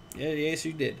nephew. Yeah, yes,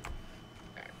 you did.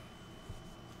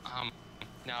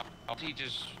 Now,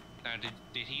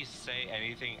 did he say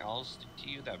anything else to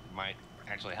you that might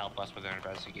actually help us with our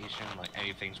investigation? Like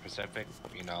anything specific?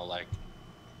 Like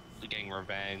getting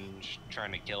revenge,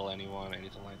 trying to kill anyone,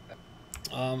 anything like that?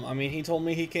 I mean, he told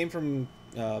me he came from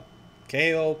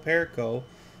Cayo Perico.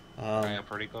 Cayo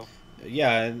Perico?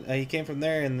 Yeah, and he came from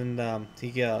there, and then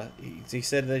he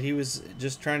said that he was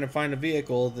just trying to find a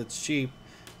vehicle that's cheap.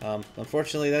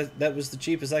 Unfortunately, that was the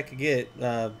cheapest I could get.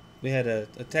 We had a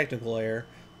technical error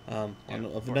of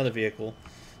another vehicle.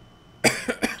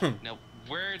 Now,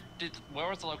 where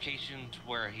was the location to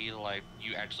where you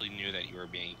actually knew that you were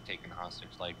being taken hostage?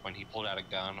 Like when he pulled out a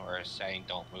gun or saying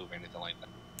 "Don't move," anything like that?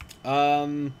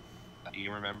 Do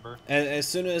you remember? As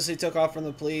soon as he took off from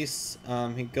the police, I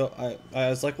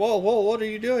was like, whoa, what are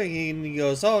you doing? And he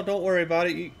goes, oh, don't worry about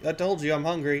it. I told you I'm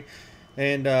hungry.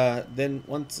 And then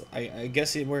once I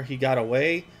guess where he got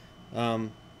away,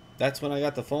 that's when I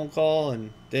got the phone call,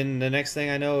 and then the next thing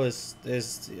I know is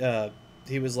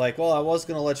he was like, well, I was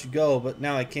gonna let you go, but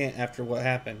now I can't after what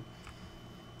happened.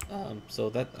 So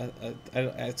that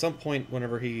at some point,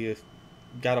 whenever he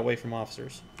got away from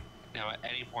officers. Now, at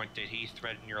any point, did he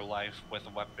threaten your life with a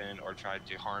weapon or try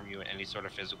to harm you in any sort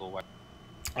of physical way?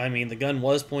 I mean, the gun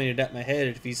was pointed at my head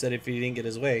if he didn't get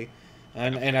his way,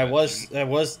 and I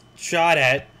was shot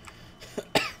at.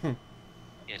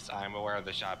 Yes, I'm aware of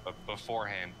the shot, but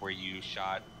beforehand, were you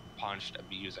shot, punched,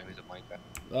 abused, anything like that?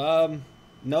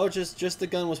 No, just the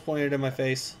gun was pointed at my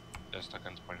face. Just the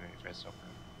gun's pointed at your face, okay.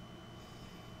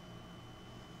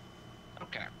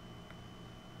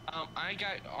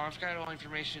 I've got all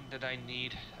information that I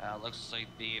need. Looks like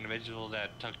the individual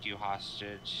that took you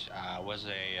hostage was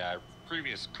a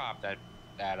previous cop that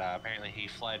apparently he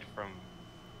fled from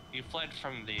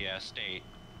the state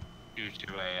due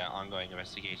to a ongoing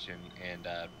investigation, and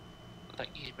looked like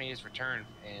he made his return,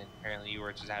 and apparently you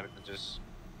were just having to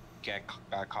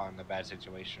got caught in a bad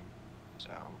situation.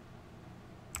 So.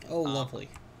 Oh, lovely.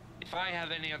 If I have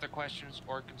any other questions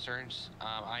or concerns,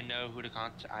 I know who to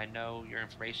contact. I know your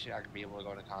information. I can be able to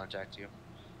go to contact you.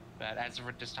 But as of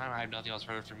this time, I have nothing else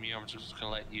further from you. I'm just going to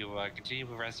let you continue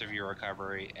with the rest of your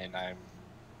recovery, and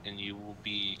you will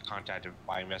be contacted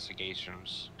by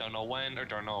investigations. Don't know when or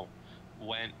don't know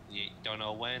You don't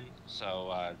know when,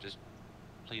 so just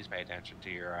please pay attention to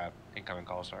your incoming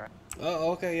calls, alright?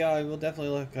 Oh, okay, yeah, I will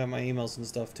definitely look at my emails and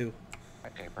stuff too.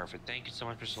 Okay, perfect. Thank you so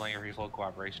much, Mr. Langer, for your full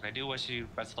cooperation. I do wish you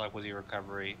best of luck with your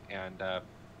recovery. And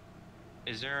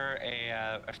is there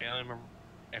a family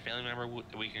member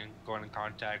we can go in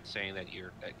contact saying that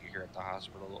you're here at the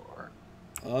hospital, or?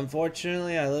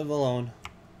 Unfortunately, I live alone.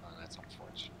 Oh, that's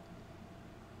unfortunate.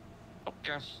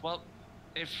 Okay, well,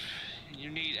 if you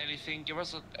need anything, give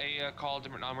us a call,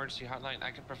 different emergency hotline.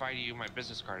 I can provide you my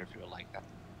business card if you would like that.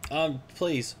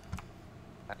 Please.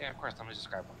 Yeah, of course. Let me just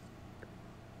grab one.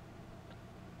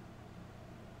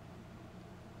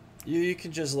 You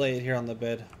can just lay it here on the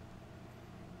bed.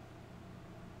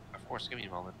 Of course, give me a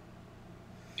moment.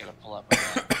 Gotta pull up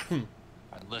my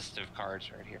list of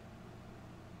cards right here.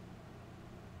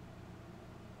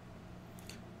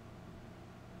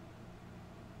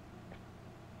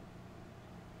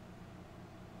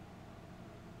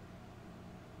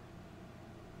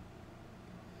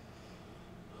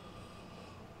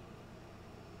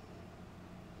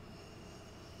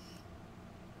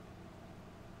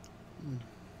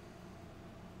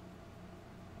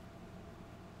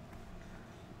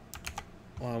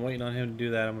 While I'm waiting on him to do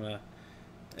that, I'm gonna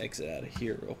exit out of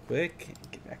here real quick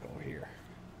and get back over here.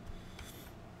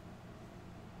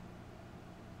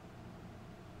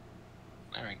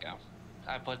 There we go.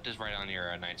 I put this right on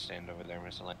your nightstand over there,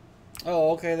 Mr. Lane.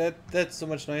 Oh, okay, that's so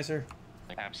much nicer.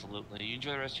 Absolutely. You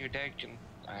enjoy the rest of your day,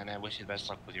 and I wish you the best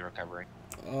luck with your recovery.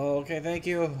 Oh, okay, thank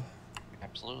you.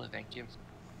 Absolutely, thank you.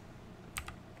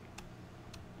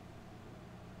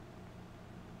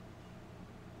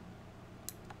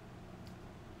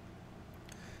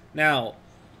 Now,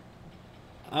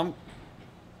 oh,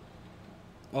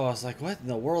 I was like, what in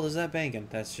the world is that banging?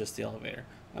 That's just the elevator.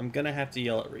 I'm gonna have to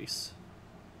yell at Reese.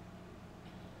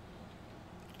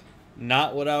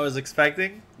 Not what I was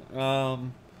expecting.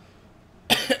 And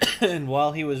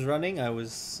while he was running, I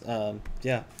was,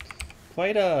 yeah,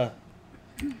 quite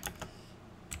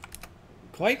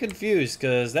confused,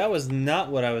 because that was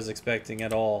not what I was expecting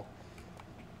at all.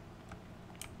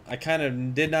 I kind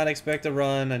of did not expect a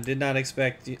run. I did not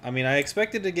expect... I mean, I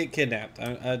expected to get kidnapped.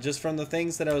 Just from the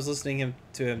things that I was listening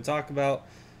to him talk about.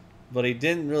 But he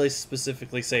didn't really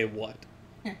specifically say what.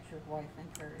 Your wife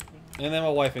encouraged him. And then my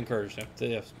wife encouraged him.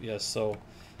 Yes, so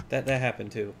that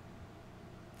happened too.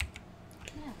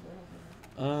 Yeah,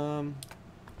 a little bit.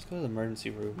 Let's go to the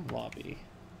emergency room lobby.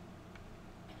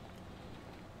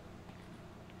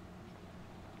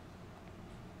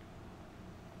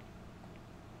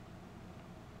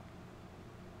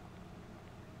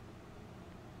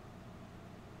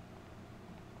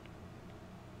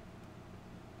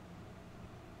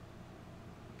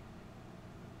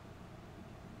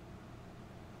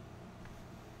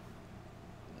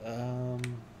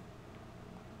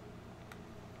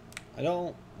 I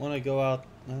don't want to go out.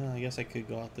 I guess I could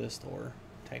go out this door,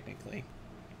 technically.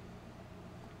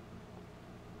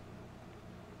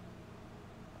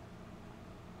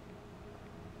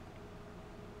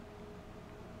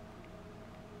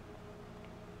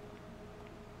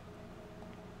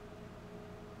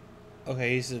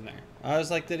 Okay, he's in there. I was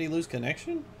like, did he lose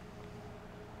connection?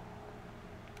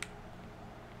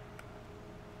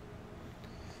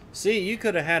 See, you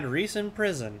could have had Reese in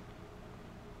prison.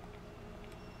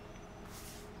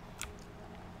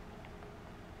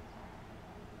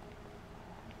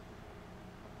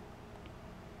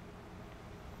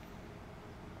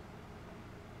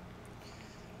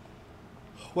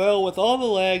 Well, with all the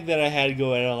lag that I had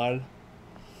going on,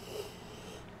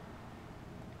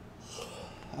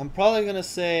 I'm probably gonna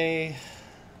say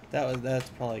that's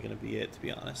probably gonna be it, to be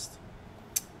honest.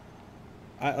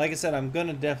 Like I said, I'm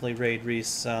gonna definitely raid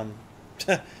Reese.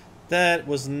 That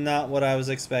was not what I was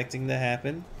expecting to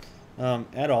happen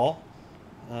at all.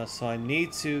 So I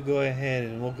need to go ahead,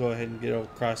 and we'll go ahead and get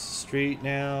across the street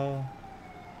now.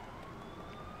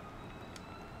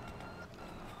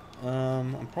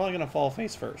 I'm probably gonna fall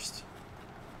face first.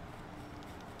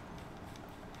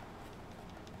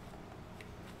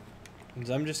 Because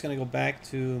I'm just gonna go back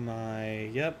to my...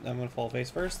 Yep, I'm gonna fall face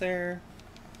first there.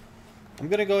 I'm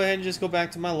gonna go ahead and just go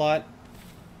back to my lot.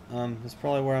 That's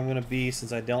probably where I'm gonna be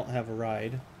since I don't have a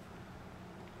ride.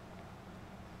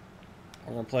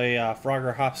 We're gonna play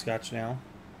Frogger Hopscotch now.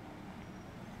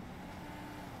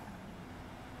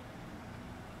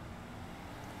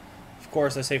 Of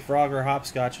course, I say Frogger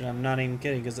Hopscotch, and I'm not even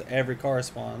kidding because every car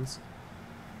spawns.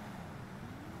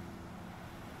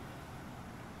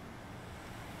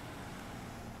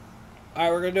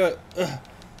 Alright, we're gonna do it. Ugh.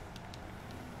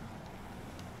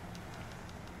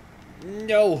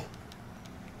 No.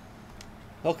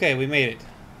 Okay, we made it.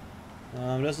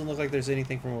 Doesn't look like there's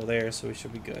anything from over there, so we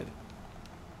should be good.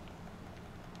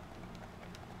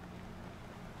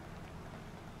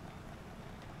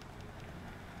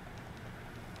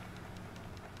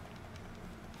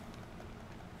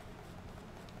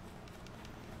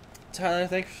 Tyler,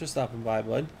 thanks for stopping by,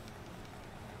 bud.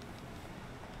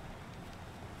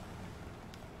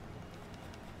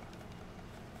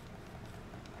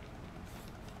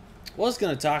 Was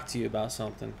gonna talk to you about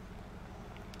something.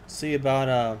 See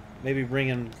about maybe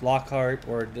bringing Lockhart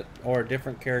or a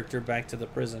different character back to the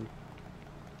prison.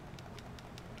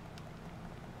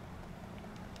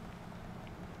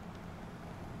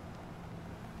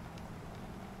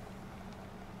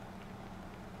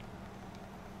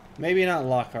 Maybe not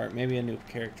Lockhart, maybe a new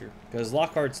character. Because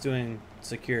Lockhart's doing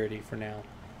security for now.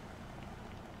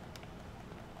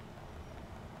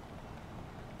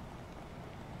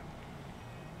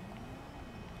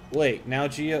 Wait, now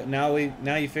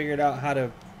you figured out how to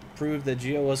prove that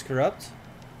Geo was corrupt?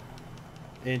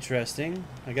 Interesting.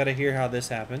 I gotta hear how this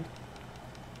happened.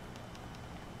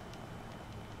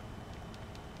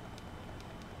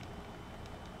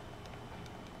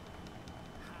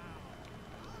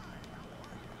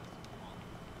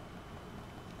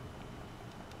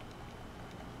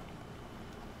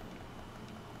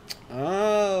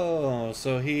 Oh,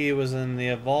 so he was in the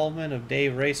involvement of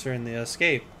Dave Racer in the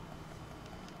escape.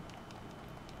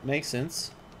 Makes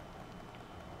sense.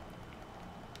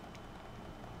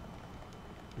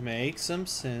 Makes some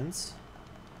sense.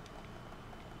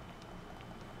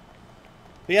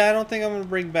 But yeah, I don't think I'm gonna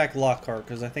bring back Lockhart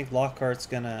because I think Lockhart's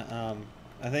gonna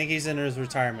I think he's in his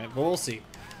retirement, but we'll see.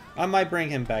 I might bring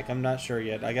him back. I'm not sure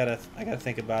yet. I gotta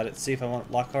think about it. See if I want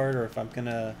Lockhart or if I'm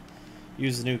gonna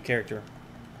use a new character.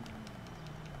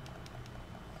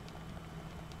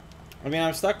 I mean,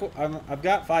 I'm stuck. I've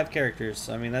got 5 characters.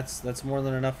 I mean, that's more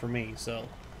than enough for me. So,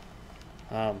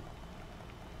 I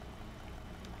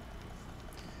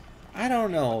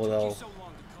don't know though.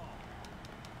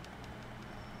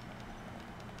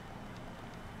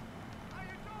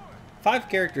 Five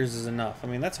characters is enough. I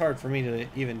mean, that's hard for me to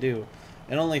even do,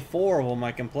 and only 4 of them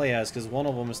I can play as because one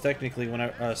of them is technically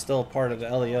still part of the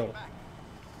LEO,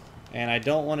 and I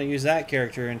don't want to use that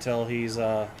character until he's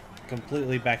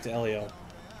completely back to LEO.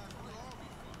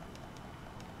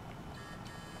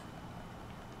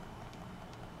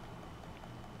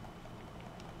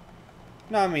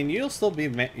 No, I mean you'll still be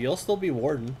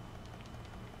Warden.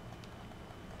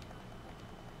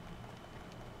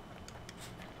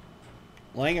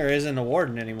 Langer isn't a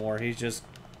Warden anymore. He's just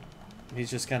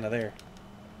kind of there.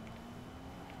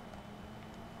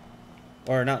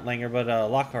 Or not Langer, but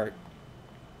Lockhart.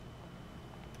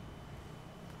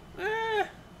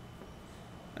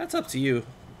 That's up to you.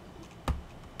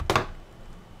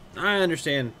 I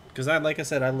understand because like I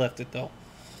said, I left it though.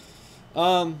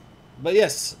 But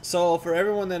yes, so for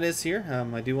everyone that is here,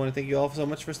 I do want to thank you all so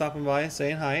much for stopping by and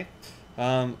saying hi.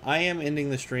 I am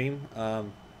ending the stream.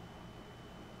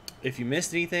 If you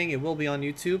missed anything, it will be on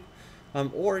YouTube.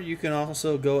 Or you can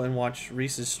also go and watch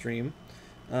Reese's stream.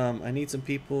 I need some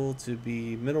people to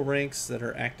be middle ranks that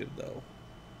are active, though.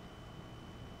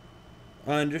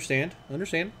 I understand.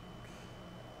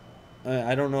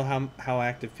 I don't know how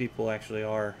active people actually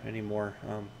are anymore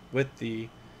with the...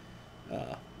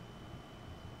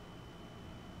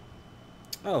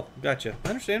 Oh, gotcha. I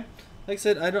understand. Like I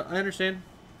said, I understand.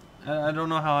 I don't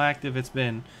know how active it's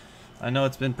been. I know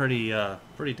it's been pretty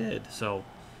dead. So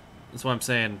that's what I'm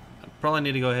saying. I probably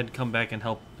need to go ahead and come back and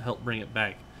help bring it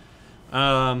back.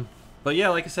 But yeah,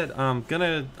 like I said, I'm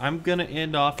gonna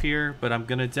end off here, but I'm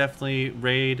gonna definitely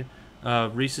raid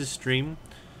Reese's stream.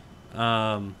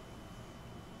 But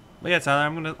yeah,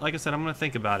 Tyler, like I said, I'm gonna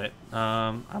think about it.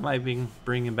 I might be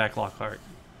bringing back Lockhart.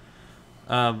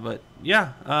 But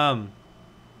yeah,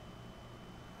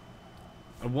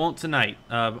 I won't tonight.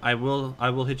 I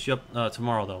will hit you up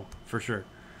tomorrow though, for sure.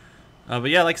 But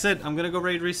yeah, like I said, I'm gonna go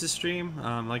raid Reese's stream.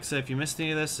 Like I said, if you missed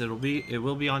any of this, it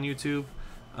will be on YouTube.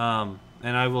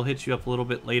 And I will hit you up a little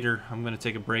bit later. I'm gonna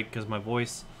take a break because my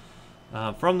voice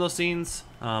from those scenes.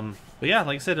 But yeah,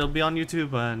 like I said, it'll be on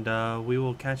YouTube, and we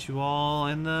will catch you all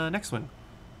in the next one.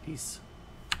 Peace.